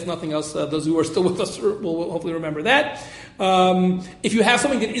 Hopefully, if nothing else, those who are still with us will hopefully remember that. If you have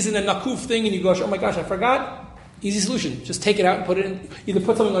something that isn't a nakuv thing and you go, oh my gosh, I forgot, easy solution. Just take it out and put it in. Either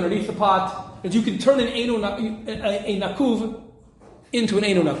put something underneath the pot. But you can turn a nakuv into an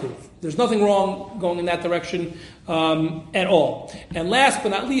eino nakuv. There's nothing wrong going in that direction at all. And last but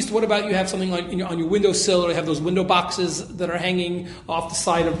not least, what about you have something like on your windowsill, or you have those window boxes that are hanging off the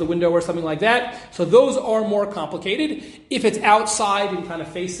side of the window or something like that? So those are more complicated. If it's outside and kind of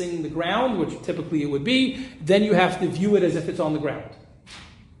facing the ground, which typically it would be, then you have to view it as if it's on the ground.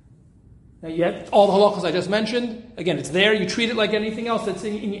 Now you have all the halachas I just mentioned. Again, it's there. You treat it like anything else that's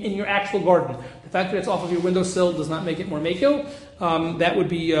in your actual garden. The fact that it's off of your windowsill does not make it more makil. That would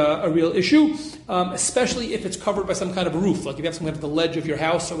be a real issue, especially if it's covered by some kind of a roof, like if you have some kind of the ledge of your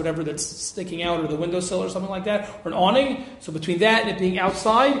house or whatever that's sticking out, or the windowsill or something like that, or an awning. So between that and it being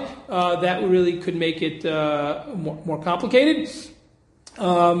outside, that really could make it more complicated.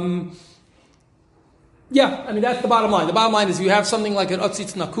 Yeah, I mean, that's the bottom line. The bottom line is you have something like an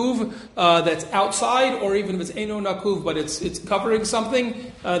otzitz nakuv that's outside, or even if it's eno nakuv, but it's covering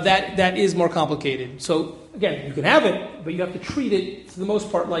something, that is more complicated. So, again, you can have it, but you have to treat it, for the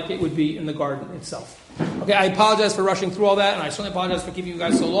most part, like it would be in the garden itself. Okay, I apologize for rushing through all that, and I certainly apologize for keeping you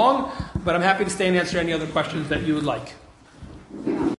guys so long, but I'm happy to stay and answer any other questions that you would like.